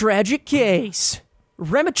another tragic case,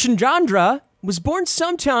 Ramachandra was born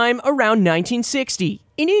sometime around 1960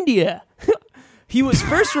 in India. He was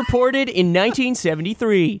first reported in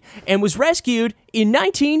 1973 and was rescued in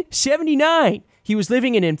 1979. He was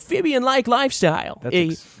living an amphibian-like lifestyle.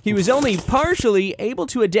 He was only partially able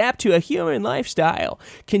to adapt to a human lifestyle,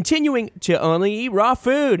 continuing to only eat raw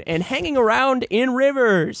food and hanging around in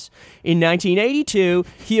rivers. In 1982,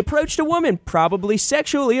 he approached a woman, probably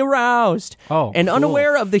sexually aroused, and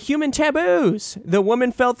unaware of the human taboos. The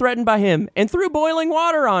woman felt threatened by him and threw boiling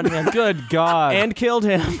water on him. Good God. And killed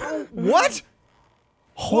him. What?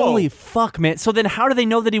 Holy fuck, man. So then how do they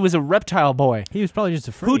know that he was a reptile boy? He was probably just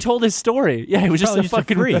a freak. Who told his story? Yeah, he was just Probably a just a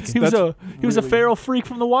fucking freak. He was a feral freak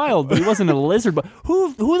from the wild, but he wasn't a lizard boy.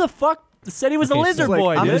 Who the fuck said he was a Okay, lizard so,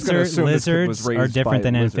 boy? I'm dude? just gonna assume this kid was Lizards are raised different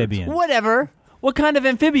by than lizards. amphibians. Whatever. What kind of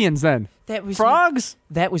amphibians then? That was Frogs?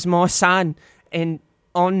 That was my son. And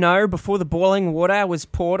oh no, before the boiling water was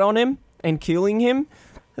poured on him and killing him,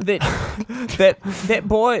 that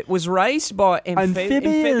boy was raised by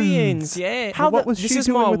amphibians. Yeah. What was this she is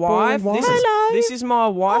doing my with wife. boiling water? This is my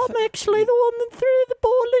wife. I'm actually the one that threw the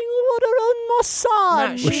boiling water on my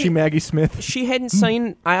son. No, Was she Maggie Smith? She hadn't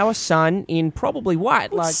seen our son in probably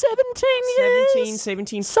what, like 17 years?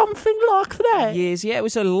 17 Something like that. years. Yeah, it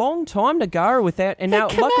was a long time to go with that. And He now,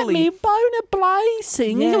 came at me, luckily, bone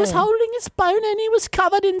blazing. He was Yeah. holding his bone and he was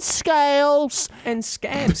covered in scales. and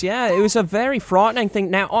scabs. Yeah, it was a very frightening thing.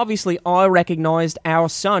 Now, obviously, I recognised our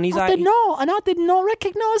son. He's I did not, and I did not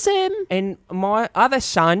recognise him. and my other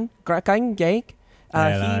son, Grakang Geek,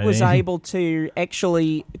 he was able to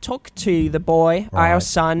actually talk to the boy, our Right,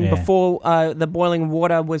 son, yeah. before the boiling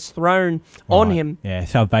water was thrown on Right. him. Yeah,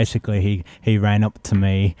 so basically he ran up to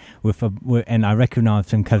me and I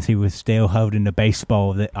recognised him because he was still holding the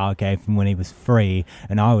baseball that I gave him when he was 3,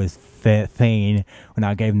 and I was 13 when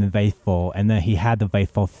I gave him the baseball, and then he had the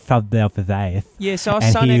baseball shoved up his ass. Yeah, so our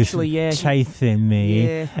And son he was actually, chasing me,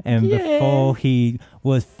 Yeah. and Yeah. before he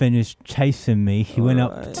was finished chasing me, he went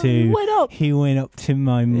up Alright. to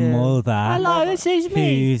my mother. Hello, this is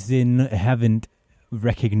me. Haven't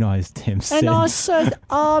recognised him And I since. said,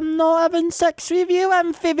 I'm not having sex with you,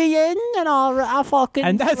 amphibian. And I fucking.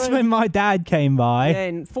 And that's when my dad came by.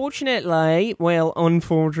 And unfortunately,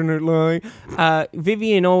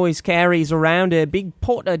 Vivian always carries around a big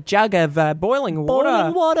pot, a jug of boiling water.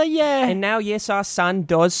 Boiling water, yeah. And now, yes, our son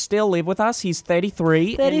does still live with us. He's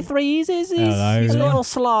 33. 33 years is Hello. he's a little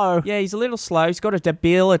slow. Yeah, he's a little slow. He's got a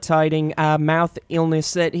debilitating mouth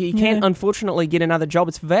illness that he can't, unfortunately, get another job.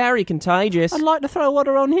 It's very contagious. I'd like to throw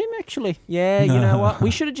water on him, actually. Yeah, you know what?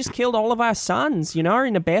 We should have just killed all of our sons, in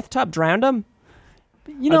a bathtub, drowned them.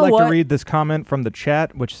 You know I'd like what? to read this comment from the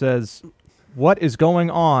chat, which says, "What is going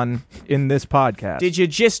on in this podcast?" Did you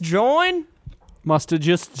just join? Must have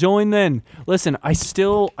just joined then. Listen, is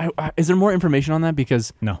there more information on that?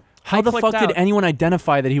 Because No. how I the clicked fuck did out. anyone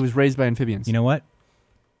identify that he was raised by amphibians? You know what?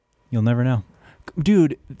 You'll never know.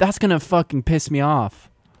 Dude, that's going to fucking piss me off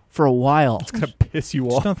for a while. It's gonna piss you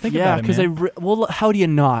Just off. don't think Yeah, about it, because man. how do you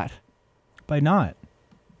not? By not.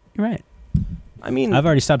 You're right. I mean, I've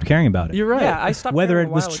already stopped caring about it. You're right. yeah, I stopped Whether caring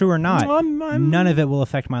it a was while true or not, none of it. it will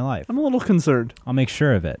affect my life. I'm a little concerned. I'll make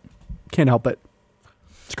sure of it. Can't help it.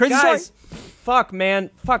 It's a crazy Guys, story. fuck, man.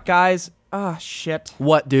 Fuck, guys. Ah, shit.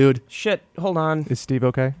 What, dude? Shit, hold on. Is Steve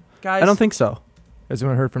okay? Guys. I don't think so. Has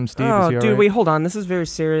anyone heard from Steve? Oh, Is he all dude, right? wait, hold on. This is very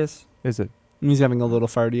serious. Is it? He's having a little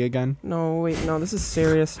farty again. No, wait, no, this is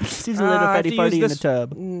serious. He's a little a fatty little fatty farty farty in the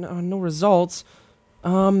tub. No results.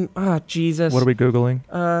 Jesus. What are we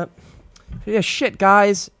googling? Yeah, shit,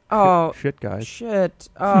 guys. Oh, Shit, guys. shit.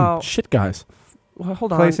 Oh, Shit, guys. Well,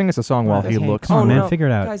 hold Clay, on. sing us a song while he Okay, looks. come on, Oh, man, no. figure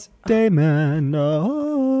it out. Guys, Dayman.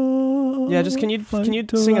 yeah, just can you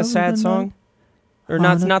sing a sad song? Or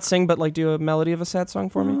not sing, but like do a melody of a sad song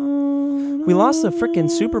for me? We lost the freaking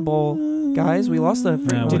Super Bowl, guys. We lost the.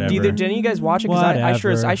 Yeah, did whatever. any of you guys watch it? Because I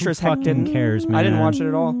sure as Who heck fucking didn't. cares, man? I didn't watch it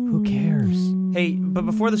at all. Who cares? Hey, but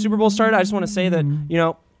before the Super Bowl started, I just want to say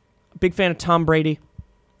that big fan of Tom Brady.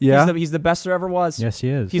 Yeah. He's the best there ever was. Yes, he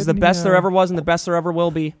is. He's the best there ever was and the best there ever will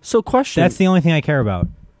be. So question. That's the only thing I care about.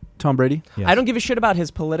 Tom Brady. Yes. I don't give a shit about his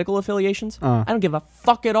political affiliations. Uh. I don't give a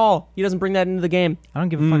fuck at all. He doesn't bring that into the game. I don't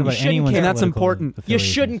give a fuck about shouldn't anyone's care. And that's political important. You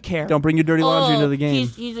affiliations. shouldn't care. Don't bring your dirty laundry into the game.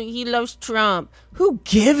 He loves Trump. Who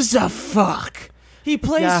gives a fuck? He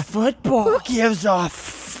plays Yeah. football. Who gives a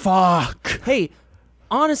fuck? Hey,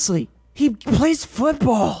 honestly, he plays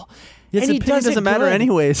football. His and he opinion does it doesn't matter good.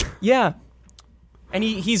 anyways. Yeah. And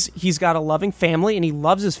he's got a loving family, and he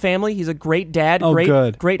loves his family. He's a great dad, Oh,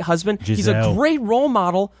 good. great husband. He's a Giselle. great role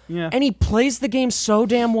model, Yeah. and he plays the game so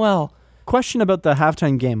damn well. Question about the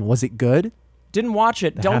halftime game. Was it good? Didn't watch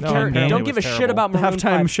it. Don't halftime care. game? Don't It give a was shit terrible. about The Maroon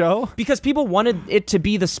halftime 5. show? Because people wanted it to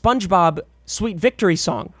be the SpongeBob Sweet Victory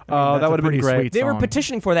song. Oh, That's that a would have been pretty great. sweet They were song.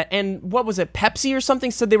 petitioning for that, and what was it? Pepsi or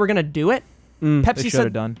something said they were going to do it. They Pepsi should have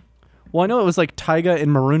said, done. Well, I know it was like Tyga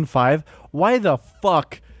and Maroon 5. Why the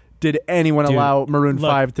fuck did anyone Dude, allow Maroon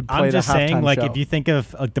Look, 5 to play I'm the just halftime saying, like, show? if you think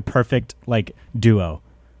of like the perfect like duo,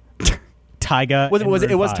 Tyga. Was and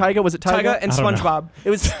it Maroon was 5. Tyga? Was it Tyga? Tyga and I don't know. SpongeBob. It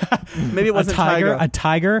was maybe it wasn't a tiger, Tyga. a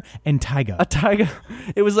tiger, and Tyga. A Tyga.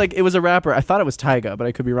 It was a rapper. I thought it was Tyga, but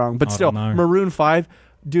I could be wrong. But I still, don't know. Maroon 5,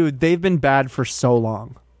 dude, they've been bad for so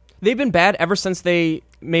long. They've been bad ever since they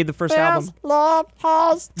made the first album.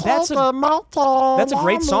 That's a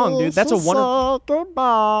great song, dude. That's a wonderful.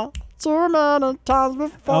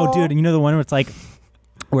 Oh, dude, and you know the one where it's like,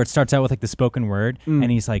 where it starts out with like the spoken word, and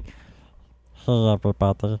he's like, Hey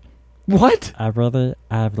everybody, What?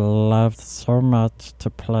 I've loved so much to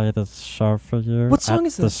play this show for you What song at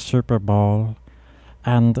is the this? Super Bowl.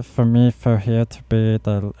 And for here to be at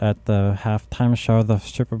the halftime show, the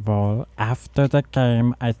Super Bowl, after the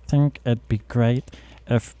game, I think it'd be great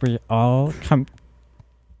if we all come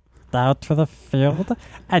down to the field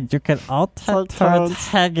and you can all take turns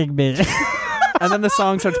hanging me. And then the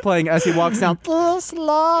song starts playing as he walks down.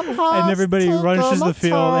 and everybody rushes the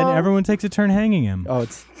field, and everyone takes a turn hanging him. Oh,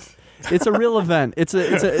 it's a real event. It's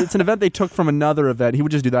an event they took from another event. He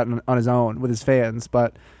would just do that on his own with his fans,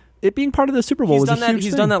 but it being part of the Super Bowl He's was done a that. huge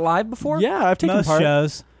He's thing. done that live before. Yeah, I've taken Most part.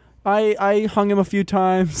 shows. I hung him a few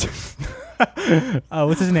times. Oh,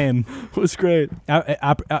 what's his name? It was great.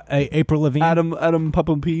 April Lavigne. Adam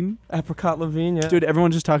Pumpkin. Apricot Lavigne. Yeah. Dude,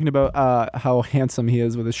 everyone's just talking about how handsome he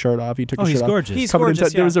is with his shirt off. He took Oh, his he's shirt gorgeous. He's off. Covered in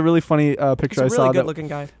gorgeous. There was a really funny picture He's a I really saw. good-looking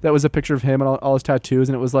guy. That was a picture of him and all his tattoos,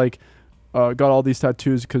 and it was like, got all these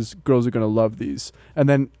tattoos because girls are gonna love these. And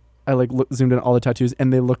then I zoomed in all the tattoos,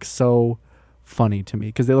 and they look so funny to me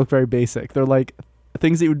because they look very basic. They're like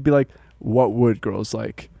things that you would be like, what would girls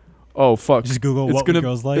like? Oh fuck! Just Google It's what gonna, would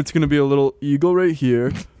girls like. It's gonna be a little eagle right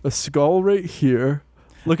here, a skull right here.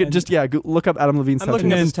 Look at look up Adam Levine's I'm tattoos.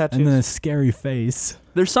 looking at his tattoos. and then a scary face.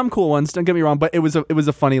 There's some cool ones. Don't get me wrong, but it was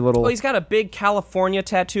a funny little. Well, he's got a big California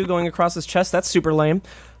tattoo going across his chest. That's super lame.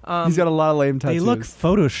 He's got a lot of lame tattoos. They look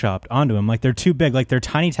photoshopped onto him. Like they're too big. Like they're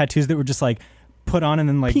tiny tattoos that were just like put on and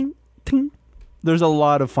then like. Ping, ting. There's a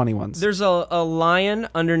lot of funny ones. There's a lion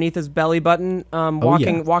underneath his belly button,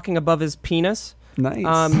 walking above his penis.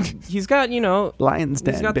 Nice. He's got Lion's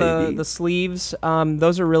Den, he's got baby. the sleeves.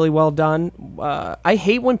 Those are really well done. I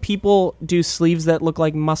hate when people do sleeves that look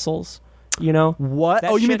like muscles. What?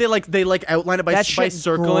 That Oh, you mean shit- they outline it by that shit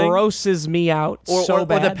circling? grosses me out so or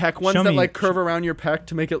bad. the pec ones Show that me. curve around your pec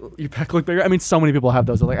to make your pec look bigger. I mean, so many people have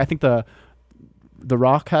those. Like I think the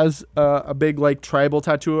Rock has a big tribal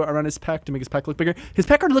tattoo around his pec to make his pec look bigger. His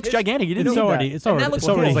pec already looks gigantic. You didn't It's need already. that. It's And already. that looks It's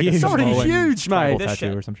already cool. huge. It's already Like huge, mate. This tattoo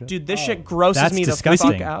shit- or some shit. Dude, this shit grosses That's me the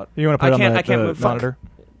disgusting. fuck out. You want to put it on I can't move. Fuck. monitor?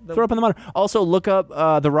 Throw up on the monitor. Also, look up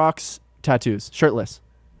The Rock's tattoos, shirtless,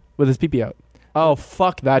 with his pee out. Oh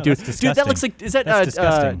fuck that, dude! that's Dude, that looks like is that That's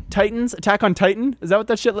disgusting. Titans Attack on Titan? Is that what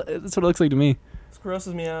that shit? That's what it looks like to me. This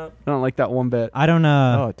grosses me out. I don't like that one bit. I don't.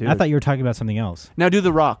 Oh, dude. I thought you were talking about something else. Now do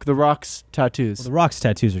The Rock. The Rock's tattoos. Well, the Rock's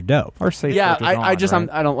tattoos are dope. Or safe Yeah, filters I on, just right?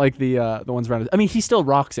 I don't like the ones around it. I mean, he still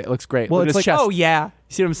rocks it. It looks great. Well, Look at it's his like- chest. Oh yeah. You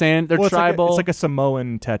see what I'm saying? They're Well, tribal. It's like a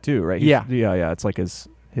Samoan tattoo, right? Yeah. yeah. It's like his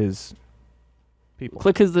people.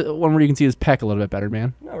 Click the one where you can see his pec a little bit better,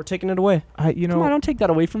 man. No, we're taking it away. Come on, don't take that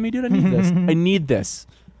away from me, dude. I need this. I need this.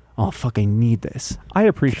 Oh fuck, I need this. I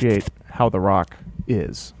appreciate how The Rock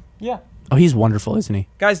is. Yeah. Oh, he's wonderful, isn't he?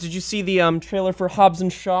 Guys, did you see the trailer for Hobbs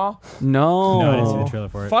and Shaw? No. No, I didn't see the trailer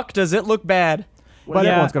for it. Fuck, does it look bad? But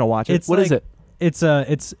Yeah, everyone's gonna watch it. it's What is like- it? it's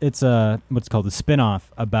a what's called a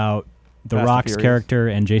spin-off about The Fast and Rock's Furious. character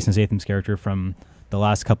and Jason Statham's character from the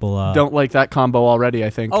last couple. Don't like that combo already, I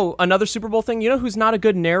think. Oh, another Super Bowl thing. You know who's not a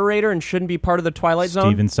good narrator and shouldn't be part of the Twilight Zone?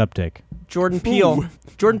 Steven Suptic. Jordan Peele.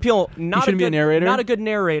 Jordan Peele, not shouldn't be a narrator? Not a good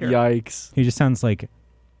narrator. Yikes. He just sounds like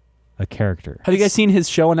a character. Have you guys seen his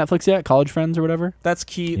show on Netflix yet? College Friends or whatever? That's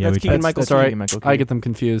key. Yeah, That's we- Keegan Michael That's all right. Michael I Keaton. get them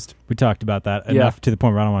confused. We talked about that Yeah. enough to the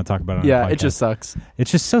point where I don't want to talk about it on Yeah, the it just podcast. sucks. It's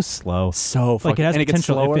just so slow. So fucking Like it has and it gets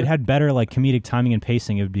potential. slower. If it had better like comedic timing and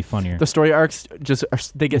pacing, it would be funnier. The story arcs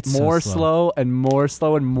they get It's so more slow. slow and more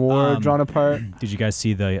slow and more drawn apart. Did you guys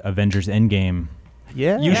see the Avengers Endgame?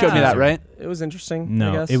 Yeah. You showed me that, right? It was interesting. I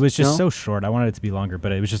No, guess. it was just No? so short. I wanted it to be longer,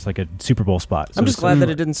 but it was just like a Super Bowl spot. So I'm it just was- glad that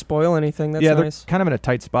it didn't spoil anything. That's yeah, nice. they're kind of in a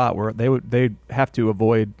tight spot where they have to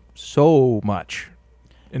avoid so much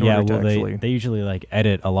in yeah, order well, to actually. they usually like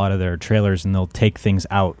edit a lot of their trailers and they'll take things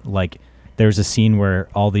out. Like there's a scene where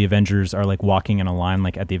all the Avengers are like walking in a line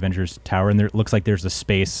like at the Avengers Tower, and there it looks like there's a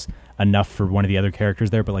space enough for one of the other characters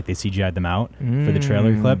there, but like they CGI'd them out for the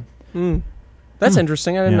trailer clip. That's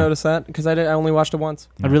interesting. I didn't Yeah. notice that because I only watched it once.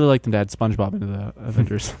 I really like them to add SpongeBob into the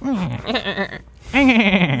Avengers.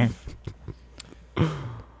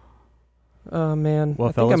 Oh man. Well,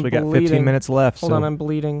 I think fellas, I'm we got bleeding. 15 minutes left. Hold so on, I'm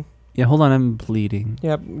bleeding. Yeah, hold on, I'm bleeding.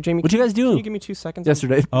 Yeah, Jamie. What'd you guys do Can you give me 2 seconds?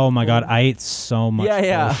 yesterday? Oh my god, I ate so much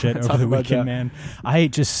Yeah. bullshit Talk over the about weekend, that. man. I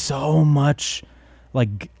ate just so much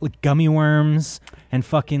like gummy worms and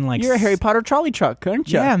fucking like You're a Harry Potter trolley truck,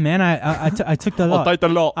 aren't you? Yeah, man, I took the lot. the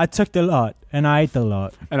lot. I took the lot and I ate the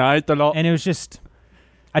lot. And I ate the lot. And it was just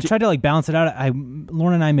I tried to like balance it out.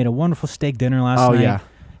 Lauren and I made a wonderful steak dinner last Oh night. yeah.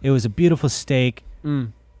 It was a beautiful steak.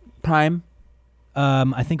 Prime.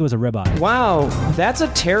 I think it was a ribeye. Wow, that's a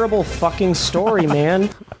terrible fucking story, man.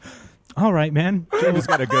 All right, man. Jamie's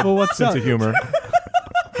got a good Well, what's sense up? of humor.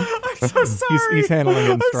 I'm so sorry. He's handling it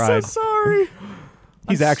in stride. Sorry.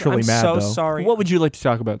 He's actually I'm mad so though. sorry. What would you like to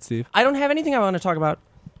talk about, Steve? I don't have anything I want to talk about.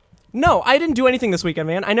 No, I didn't do anything this weekend,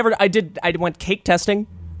 man. I went cake testing.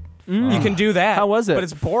 You can do that. How was it? But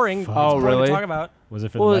it's boring. Oh, It's boring really? to talk about. Was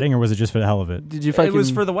it for Well, the wedding or was it just for the hell of it? Did you fucking? It was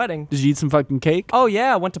for the wedding. Did you eat some fucking cake? Oh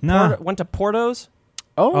yeah, went to No. went to Porto's.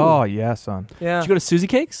 Oh yeah, son. Yeah. Did you go to Susie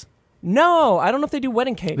Cakes? No, I don't know if they do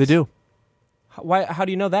wedding cakes. They do. Why? How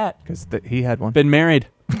do you know that? Because he had one. Been married.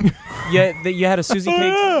 Yeah, you had a Susie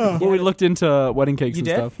cake. Well, we looked into wedding cakes You and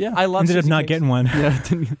did? stuff. Yeah. I love Ended up Susie not cakes. getting one. Yeah.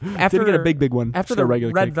 Didn't After get a big one. After Just the a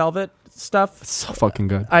regular red cake. velvet stuff, So fucking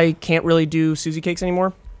good. I can't really do Susie cakes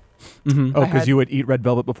anymore. Mm-hmm. Oh, I because had- you would eat red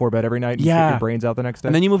velvet before bed every night and Yeah. shit your brains out the next day?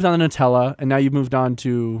 And then you moved on to Nutella, and now you've moved on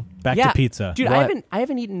to. Back Yeah. to pizza. Dude, What? I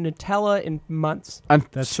haven't eaten Nutella in months. I'm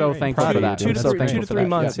That's so very thankful proud for of you, that. dude. I'm That's so very- thankful 2 to for 3 that.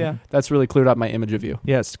 months, yeah. That's really cleared up my image of you.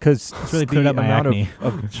 yes, because really cleared up my acne.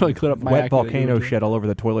 It's really cleared up my wet acne that you volcano would do. shit all over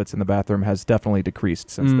the toilets in the bathroom has definitely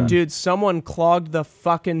decreased since then. Dude, someone clogged the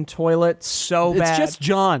fucking toilet so bad. It's just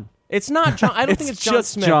John. It's not John. I don't think it's John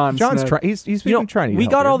just Smith. John. John's Smith. trying. He's You been know, trying to. we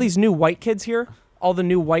eat got healthier. all these new white kids here. All the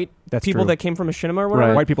new white That's people true. that came from Machinima or whatever.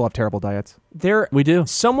 Right. White people have terrible diets. They're We do.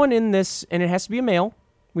 someone in this, and it has to be a male.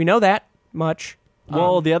 We know that much.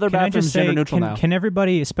 Well, the other Can I bathroom's just say, gender neutral now. can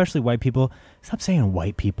everybody, especially white people, stop saying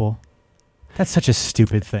white people? That's such a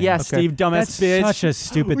stupid thing. Yeah, Okay. Steve, dumbass That's bitch. such a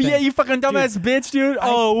stupid Yeah, thing. you fucking dumbass bitch, dude.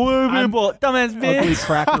 White people, dumbass Ugly bitch.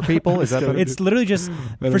 cracker people. Is that what It's literally just,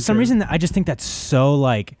 for some reason, I just think that's so,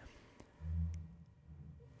 like,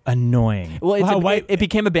 annoying. Well, it's Wow, it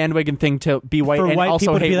became a bandwagon thing to be white For and white also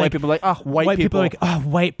people to hate be white like- people. Like, oh, white people are like, oh,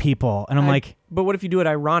 white people. And I'm like, But what if you do it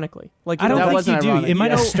ironically? Like, you I don't know, that think wasn't you do. ironic. It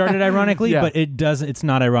might have You know- started ironically, Yeah. but it doesn't. It's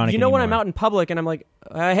not ironic you know when I'm anymore. out in public and I'm like,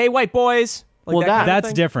 hey, white boys. Like Well, kind of That's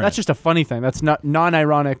thing. different. That's just a funny thing. That's not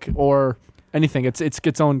non-ironic or anything. It's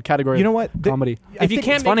its own category. You know of what? comedy. If you think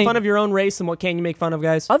can't it's make funny. fun of your own race, then what can you make fun of,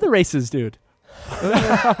 guys? Other races, dude.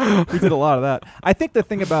 We did a lot of that. I think the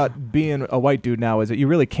thing about being a white dude now is that you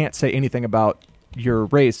really can't say anything about your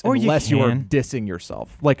race Or you unless you are can. dissing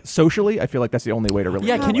yourself. Like socially, I feel like that's the only way to really.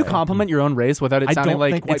 Yeah, do can it. you compliment your own race without it I sounding don't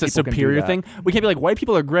like think white it's a people can do superior that. thing? We can't be like white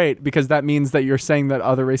people are great because that means that you're saying that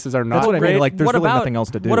other races are not That's what I great. mean. Like, there's what really about, nothing else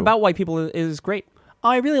to do. What about white people is great?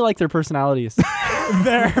 I really like their personalities.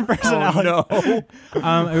 their personality.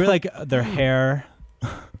 I really like their hair.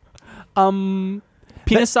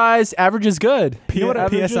 Penis size average is good. You know what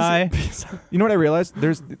Average is- PSI? You know what I realized?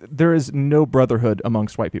 There is no brotherhood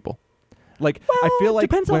amongst white people. Like I feel like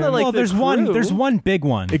depends on the, when- like, well, the there's one. crew. There's one big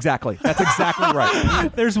one. exactly. That's exactly right.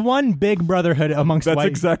 There's one big brotherhood amongst That's white.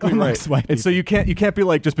 exactly amongst right. White And so you can't be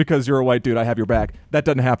like, just because you're a white dude, I have your back. That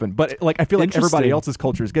doesn't happen. But like I feel like everybody Interesting. else's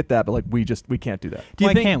cultures get that, but like we can't do that Do you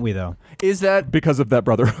Why think can't we though? is that because of that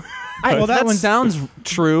brotherhood. well, that one's- sounds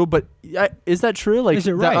true, but is that true? Like Is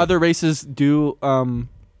it that right? other races do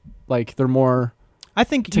like they're more. I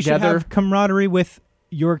think you should together. have camaraderie with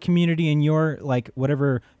your community and your like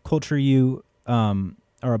whatever culture you are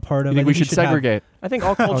a part of. I think we should have- segregate. I think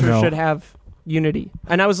all cultures no. should have unity.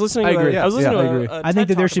 And I was listening. I to agree. I was listening Yeah, I to agree. a I think TED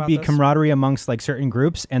that there talk should be about this. camaraderie amongst like certain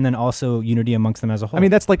groups, and then also unity amongst them as a whole. I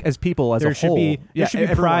mean, that's like as people as There a should whole. be- there should be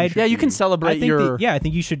everyone pride. Yeah, you can I celebrate think your I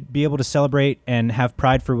think you should be able to celebrate and have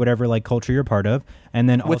pride for whatever like culture you're part of, and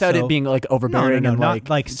then without also, it being like overbearing no, and not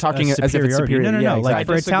like talking as if it's superiority. superior. No, Yeah, like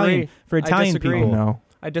exactly. for Italian I Italian disagree. people. No.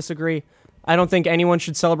 I disagree. I don't think anyone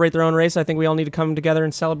should celebrate their own race. I think we all need to come together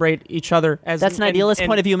and celebrate each other. That's an idealist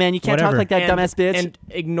point of view, man. You can't Whatever. talk like that, and, dumbass bitch. and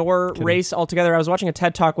ignore race altogether. I was watching a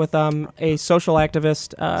TED talk with a social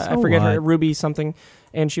activist. I forget her, what? Ruby something,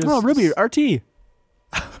 and she was. oh, Ruby, RT.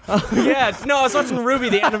 Yeah, no, I was watching Ruby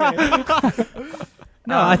the anime.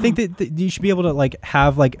 No, I think that you should be able to like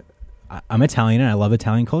have like I'm Italian and I love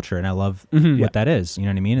Italian culture and I love what that is. You know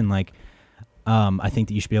what I mean? And like I think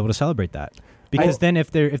that you should be able to celebrate that because then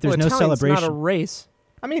if there's no Italian's celebration, not a race.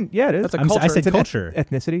 I mean, yeah, it is. That's a I culture. said It's an culture.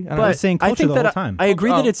 ethnicity. I don't I know. was saying culture the whole time. I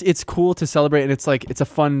agree that Oh. it's cool to celebrate and it's like it's a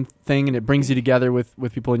fun thing and it brings you together with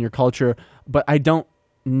people in your culture. But I don't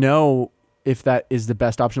know if that is the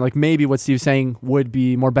best option. Like maybe what Steve's saying would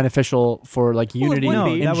be more beneficial for like unity would no,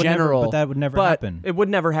 be. in that would general. never, but that would never But happen. It would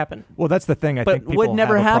never happen. Well, that's the thing. I But think people what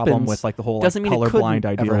never have a problem happens with like the whole doesn't mean it colorblind couldn't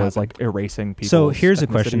idea ever as like erasing people. So here's a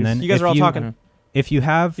question then. You guys If are all talking. If you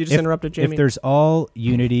have, You just if, interrupted Jamie. if there's all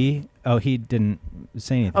unity, he didn't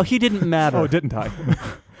say anything. Oh, he didn't matter. Oh, didn't I?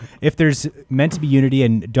 If there's meant to be unity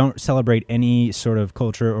and don't celebrate any sort of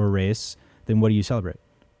culture or race, then what do you celebrate?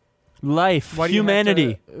 Life, Why do you have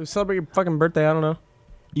humanity. to celebrate your fucking birthday? I don't know.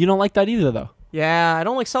 You don't like that either, though. Yeah, I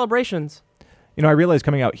don't like celebrations. You know, I realized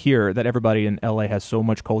coming out here that everybody in LA has so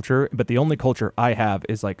much culture, but the only culture I have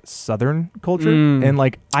is like Southern culture, and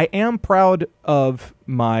like I am proud of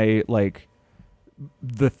my like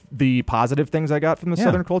the positive things I got from the Yeah.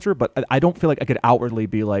 Southern culture, but I don't feel like I could outwardly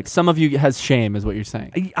be like. Some of you has shame, is what you're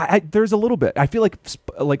saying. There's a little bit. I feel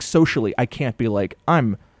like socially, I can't be like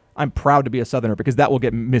I'm proud to be a Southerner because that will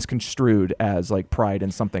get misconstrued as like pride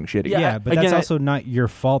in something shitty. Yeah, But again, that's also not your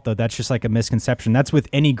fault, though. That's just like a misconception. That's with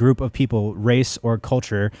any group of people, race or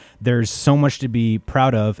culture. There's so much to be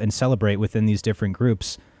proud of and celebrate within these different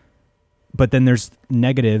groups. But then there's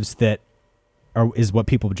negatives that is what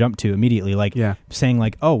people jump to immediately, like saying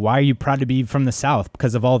like, "Oh, why are you proud to be from the South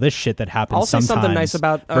because of all this shit that happens?" I'll say sometimes something nice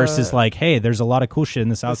about versus like, "Hey, there's a lot of cool shit in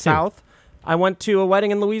the South." The South. I went to a wedding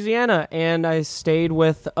in Louisiana, and I stayed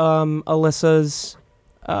with Alyssa's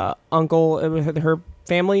uncle, her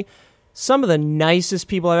family. Some of the nicest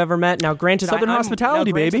people I've ever met. Now, granted, Southern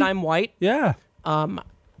hospitality, granted, baby. I'm white. Yeah.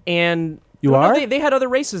 And You no, are? They had other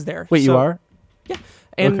races there. Wait, you So- are? Yeah.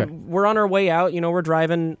 And Okay. we're on our way out. You know, we're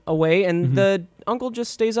driving away, and the uncle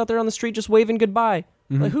just stays out there on the street, just waving goodbye.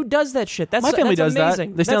 Like, who does that shit? That's My family that's does amazing.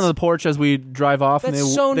 that. They stand on the porch as we drive off, and that's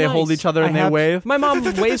they so they hold nice. each other and they wave. My mom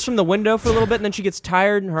waves from the window for a little bit, and then she gets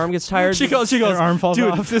tired, and her arm gets tired. She goes, Her arm falls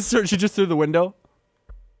dude, off. she just threw the window.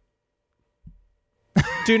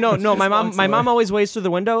 Dude, no. My mom, walks my away. mom always waves through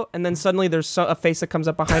the window, and then suddenly there's a face that comes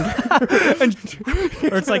up behind her.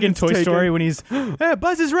 Or it's like in Toy Story when he's, "Hey,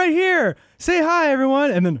 Buzz is right here. Say hi,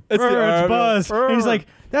 everyone." And then It's the it's arm. Buzz. And he's like,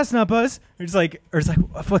 "That's not Buzz." It's like,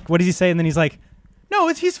 fuck, what does he say? And then he's like, "No,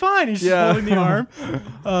 he's fine." He's just Yeah. holding the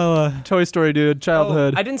arm. Toy Story, dude.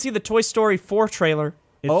 Childhood. I didn't see the Toy Story 4 trailer.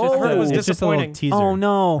 It's Oh. just, I heard it was it's just a little disappointing. teaser. Oh,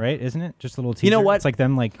 no. Right? Isn't it? Just a little teaser. You know what? It's like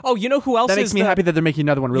them like, Oh, you know who else That is makes me the- happy that they're making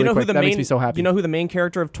another one really you know quick. who the That main, makes me so happy. You know who the main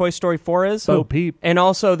character of Toy Story 4 is? Bo Peep. And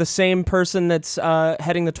also the same person that's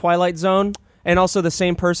heading the Twilight Zone, and also the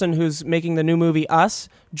same person who's making the new movie Us,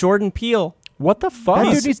 Jordan Peele. What the fuck?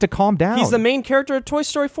 That dude needs to calm down. He's the main character of Toy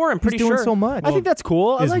Story 4, I'm pretty He's doing sure. so much. I think that's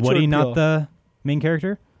cool. I is like Woody Jordan not Peele. the main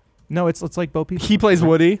character? No, it's like Bo Peep. He plays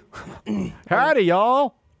Woody. Howdy,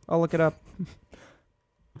 y'all. I'll look it up.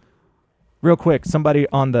 Real quick, somebody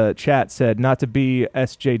on the chat said not to be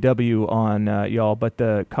SJW on y'all, but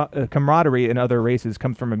the camaraderie in other races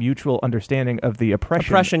comes from a mutual understanding of the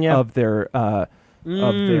oppression yeah. of their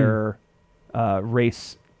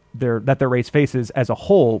race, their race faces as a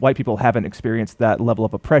whole. White people haven't experienced that level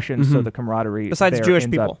of oppression, so the camaraderie Besides there Jewish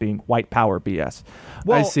ends people. up being white power BS.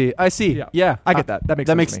 I see. Yeah. I get that. That makes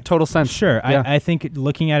sense makes to me. total sense. Sure. Yeah. I think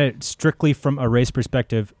looking at it strictly from a race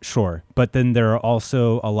perspective, sure. But then there are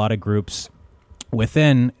also a lot of groups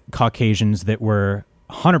within Caucasians that were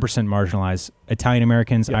 100% marginalized. Italian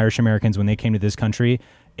Americans, Irish Americans, when they came to this country,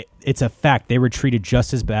 it's a fact. They were treated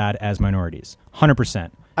just as bad as minorities.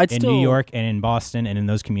 100%. In New York and in Boston and in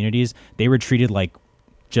those communities, they were treated like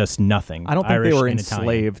just nothing. I don't think Irish they were and Italian.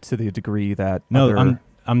 enslaved to the degree that No, other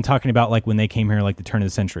I'm talking about like when they came here, like the turn of the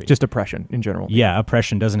century. Just oppression in general. Yeah,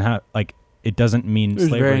 oppression doesn't have like it doesn't mean There's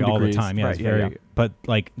slavery varying all degrees. the time. Yeah, Right, it's yeah, very. yeah. But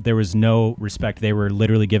like there was no respect. They were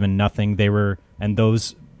literally given nothing. And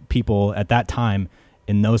those people at that time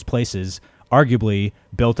in those places arguably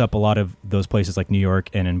built up a lot of those places like New York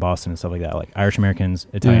and in Boston and stuff like that, like Irish Americans,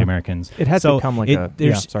 Italian Americans. It has so become like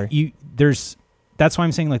that's why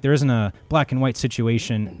I'm saying like there isn't a black and white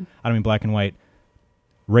situation. I don't mean black and white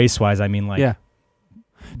race wise. I mean like Yeah.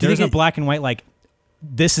 there's no black and white like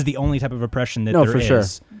this is the only type of oppression that No, there for sure.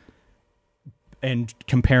 is. And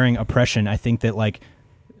comparing oppression, I think that like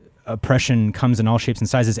oppression comes in all shapes and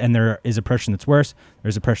sizes, and there is oppression that's worse.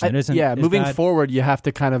 There's oppression that isn't. Yeah, is moving bad. forward, you have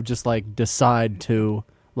to kind of just like decide to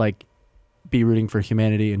like be rooting for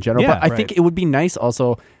humanity in general. Yeah, but I think right. it would be nice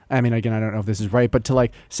also. I mean, again, I don't know if this is right, but to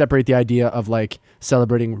like separate the idea of like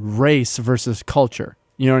celebrating race versus culture.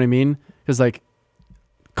 You know what I mean? Because like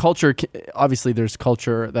culture, obviously, there's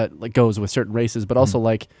culture that like goes with certain races, but also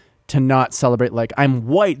like to not celebrate like I'm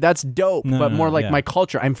white, that's dope, No, but no, more no, like yeah. my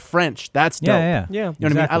culture, I'm French, that's dope. Yeah. Yeah. You know what I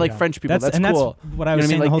mean? I Exactly. like French people. That's cool. That's what I was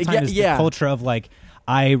You know saying what I mean? the whole Like, time is yeah. the culture of like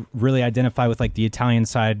I really identify with like the Italian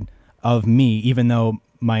side of me, even though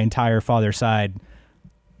my entire father's side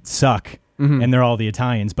suck Mhm. and they're all the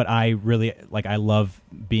Italians. But I really like I love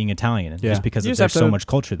being Italian Yeah. just because You just there's have so to- much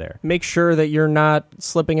culture there. Make sure that you're not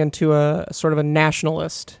slipping into a sort of a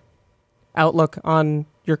nationalist outlook on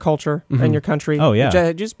your culture Mhm. and your country. Oh,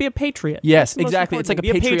 yeah. Just be a patriot. Yes, That's the most exactly. important It's like a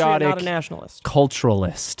thing. Be a patriot, patriotic- not a nationalist.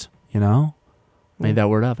 Culturalist, you know? Made that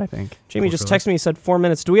word up, I think. Jamie just texted me. He said 4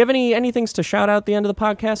 minutes. Do we have any things to shout out at the end of the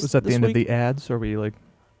podcast? Was that the this end week? of the ads? Or were you like?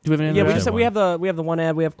 Do we have any Yeah, other we ads? just said we have the one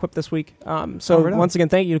ad. We have Quip this week. So right on. once again,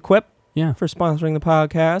 thank you to Quip Yeah. for sponsoring the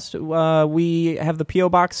podcast. We have the PO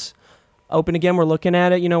box open again. We're looking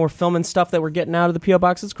at it. You know, we're filming stuff that we're getting out of the PO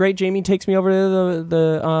box. It's great. Jamie takes me over to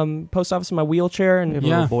the post office in my wheelchair and You have a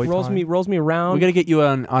Yeah. little boy rolls time? me around. We got to get you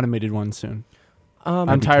an automated one soon. I'm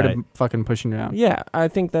That'd be tired tight. of fucking pushing around. Yeah, I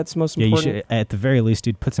think that's most Yeah, you important. should at the very least,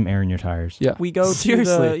 dude, put some air in your tires. Yeah. We go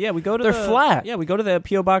Seriously. we go to They're the, flat. Yeah, we go to the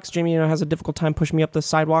PO box. Jamie, has a difficult time pushing me up the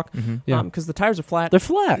sidewalk Yeah. because the tires are flat. They're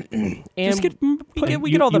flat. and Just get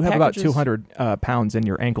we get all the you have about packages. 200 pounds in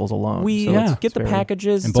your ankles alone. We so it's get the very-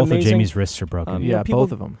 packages. And It's both amazing. of Jamie's wrists are broken. Yeah, Yeah, people-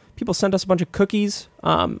 both of them. People sent us a bunch of cookies.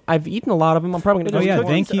 I've eaten a lot of them. I'm probably Oh, going to yeah,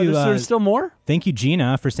 thank you, There's still more? Thank you,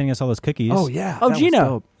 Gina, for sending us all those cookies. Oh yeah. Oh, that was Gina.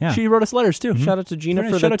 dope. Yeah. She wrote us letters too. Shout out to Gina Very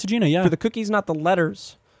for nice. Shout the out to Gina, yeah. for the cookies, not the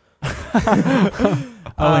letters.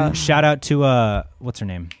 And shout out to what's her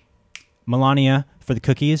name, Melania, for the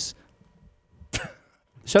cookies.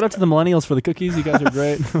 Shout out to the millennials for the cookies. You guys are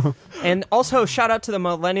great. And also shout out to the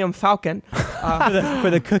Millennium Falcon. for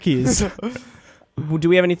the cookies. Do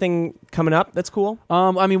we have anything coming up that's cool?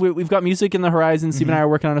 I mean, we've got music in the horizon. Steve and I are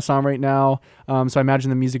working on a song right now. So I imagine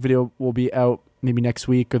the music video will be out maybe next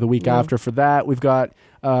week or the week Yeah. after for that. We've got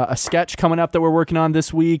a sketch coming up that we're working on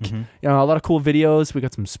this week. You know, a lot of cool videos. We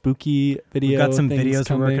got some spooky video. We've got some things videos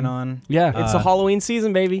coming. we're working on. Yeah. It's the Halloween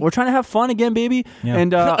season, baby. We're trying to have fun again, baby. Yeah.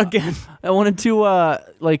 And Again. I wanted to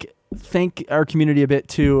thank our community a bit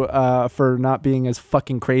too for not being as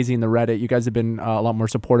fucking crazy in the Reddit. You guys have been a lot more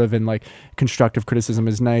supportive, and like constructive criticism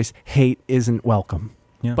is nice. Hate isn't welcome.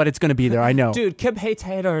 Yeah. But it's gonna be there. I know. Dude, Kip hates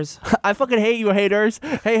haters. I fucking hate you, haters.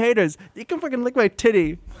 Hey, haters, you can fucking lick my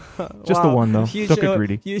titty. Just the Wow. one though. You Don't get show-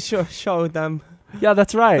 greedy. You showed them. Yeah,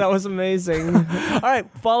 that's right. That was amazing. All right,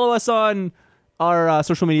 follow us on our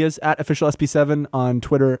social medias at official SB7 on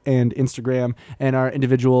Twitter and Instagram, and our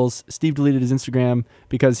individuals. Steve deleted his Instagram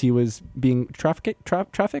because he was being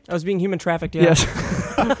trafficked. I was being human trafficked, yeah. Yes.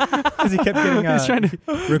 Because he kept getting He's trying to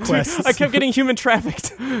requests. I kept getting human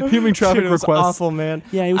trafficked. human traffic Dude, it was requests. awful, man.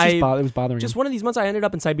 Yeah, it was just I- it was bothering Just him. one of these months I ended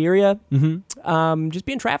up in Siberia, Mm-hmm. just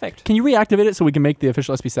being trafficked. Can you reactivate it so we can make the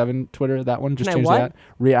official SB7 Twitter that one? Just Can I change what? that.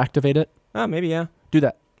 Reactivate it. Oh, maybe, yeah. Do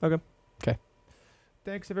that.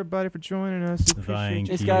 Thanks everybody for joining us. Thank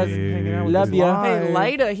Thanks, you. guys. Hanging out with Love us ya. live. Hey,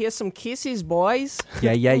 later, here's some kisses, boys.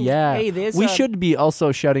 Yeah, yeah, yeah. Hey, there's we a- should be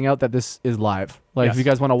also shouting out that this is live. Like, Yes. if you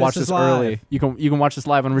guys want to watch This this is live. early, you can watch this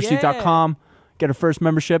live on receipt.com. Get a first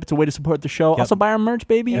membership. It's a way to support the show. Yep. Also, buy our merch,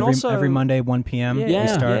 baby. And also- Every Monday, 1 p.m. Yeah, we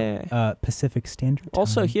start yeah. Pacific Standard Time.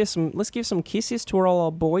 Also, let's give some kisses to all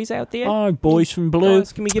our boys out there. Oh, boys from blue.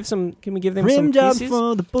 Guys, can we give them some Rim job kisses?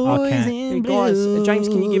 for the boys Okay. Hey, in guys, blue. James,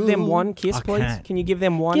 can you give them one kiss, I please? can't. Can you give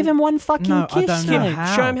them one? Give him one fucking No, I kiss. don't know Kid.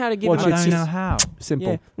 how. Show him how to give Watch him it. a I kiss. don't know how.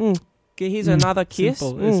 Simple. Yeah. Here's another kiss.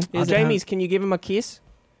 Simple. It's- Here's I don't- Jamie's. Can you give him a kiss?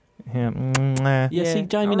 Yeah. Yeah, see,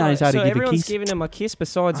 Jamie knows how to so give a everyone's kiss. giving him a kiss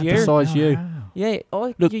besides I you. don't Besides know you. how. Yeah.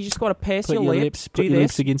 Oh, Look, you just got to pass put your your lips. lips- put Do your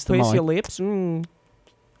this. lips against the Pass mic. your lips. Mm.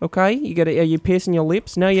 Okay, are you piercing your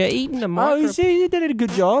lips? No, you're eating the mic. He did a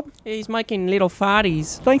good job. He's making little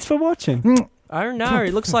farties. Thanks for watching. I don't know.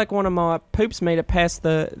 It looks like one of my poops made it past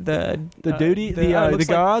the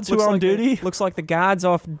guards who are on duty. Looks like the guards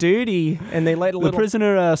off duty, and they let a little. The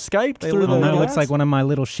prisoner escaped through the. Oh no! gas. Looks like one of my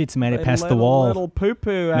little shits made it past the wall. Little poo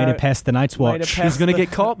poo. Made it past the Night's Watch. He's going to get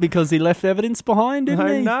caught because he left evidence behind, didn't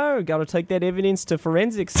he? No, got to take that evidence to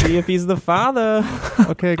forensics, see if he's the father.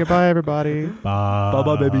 Okay, goodbye, everybody. Bye,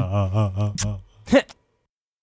 bye, baby.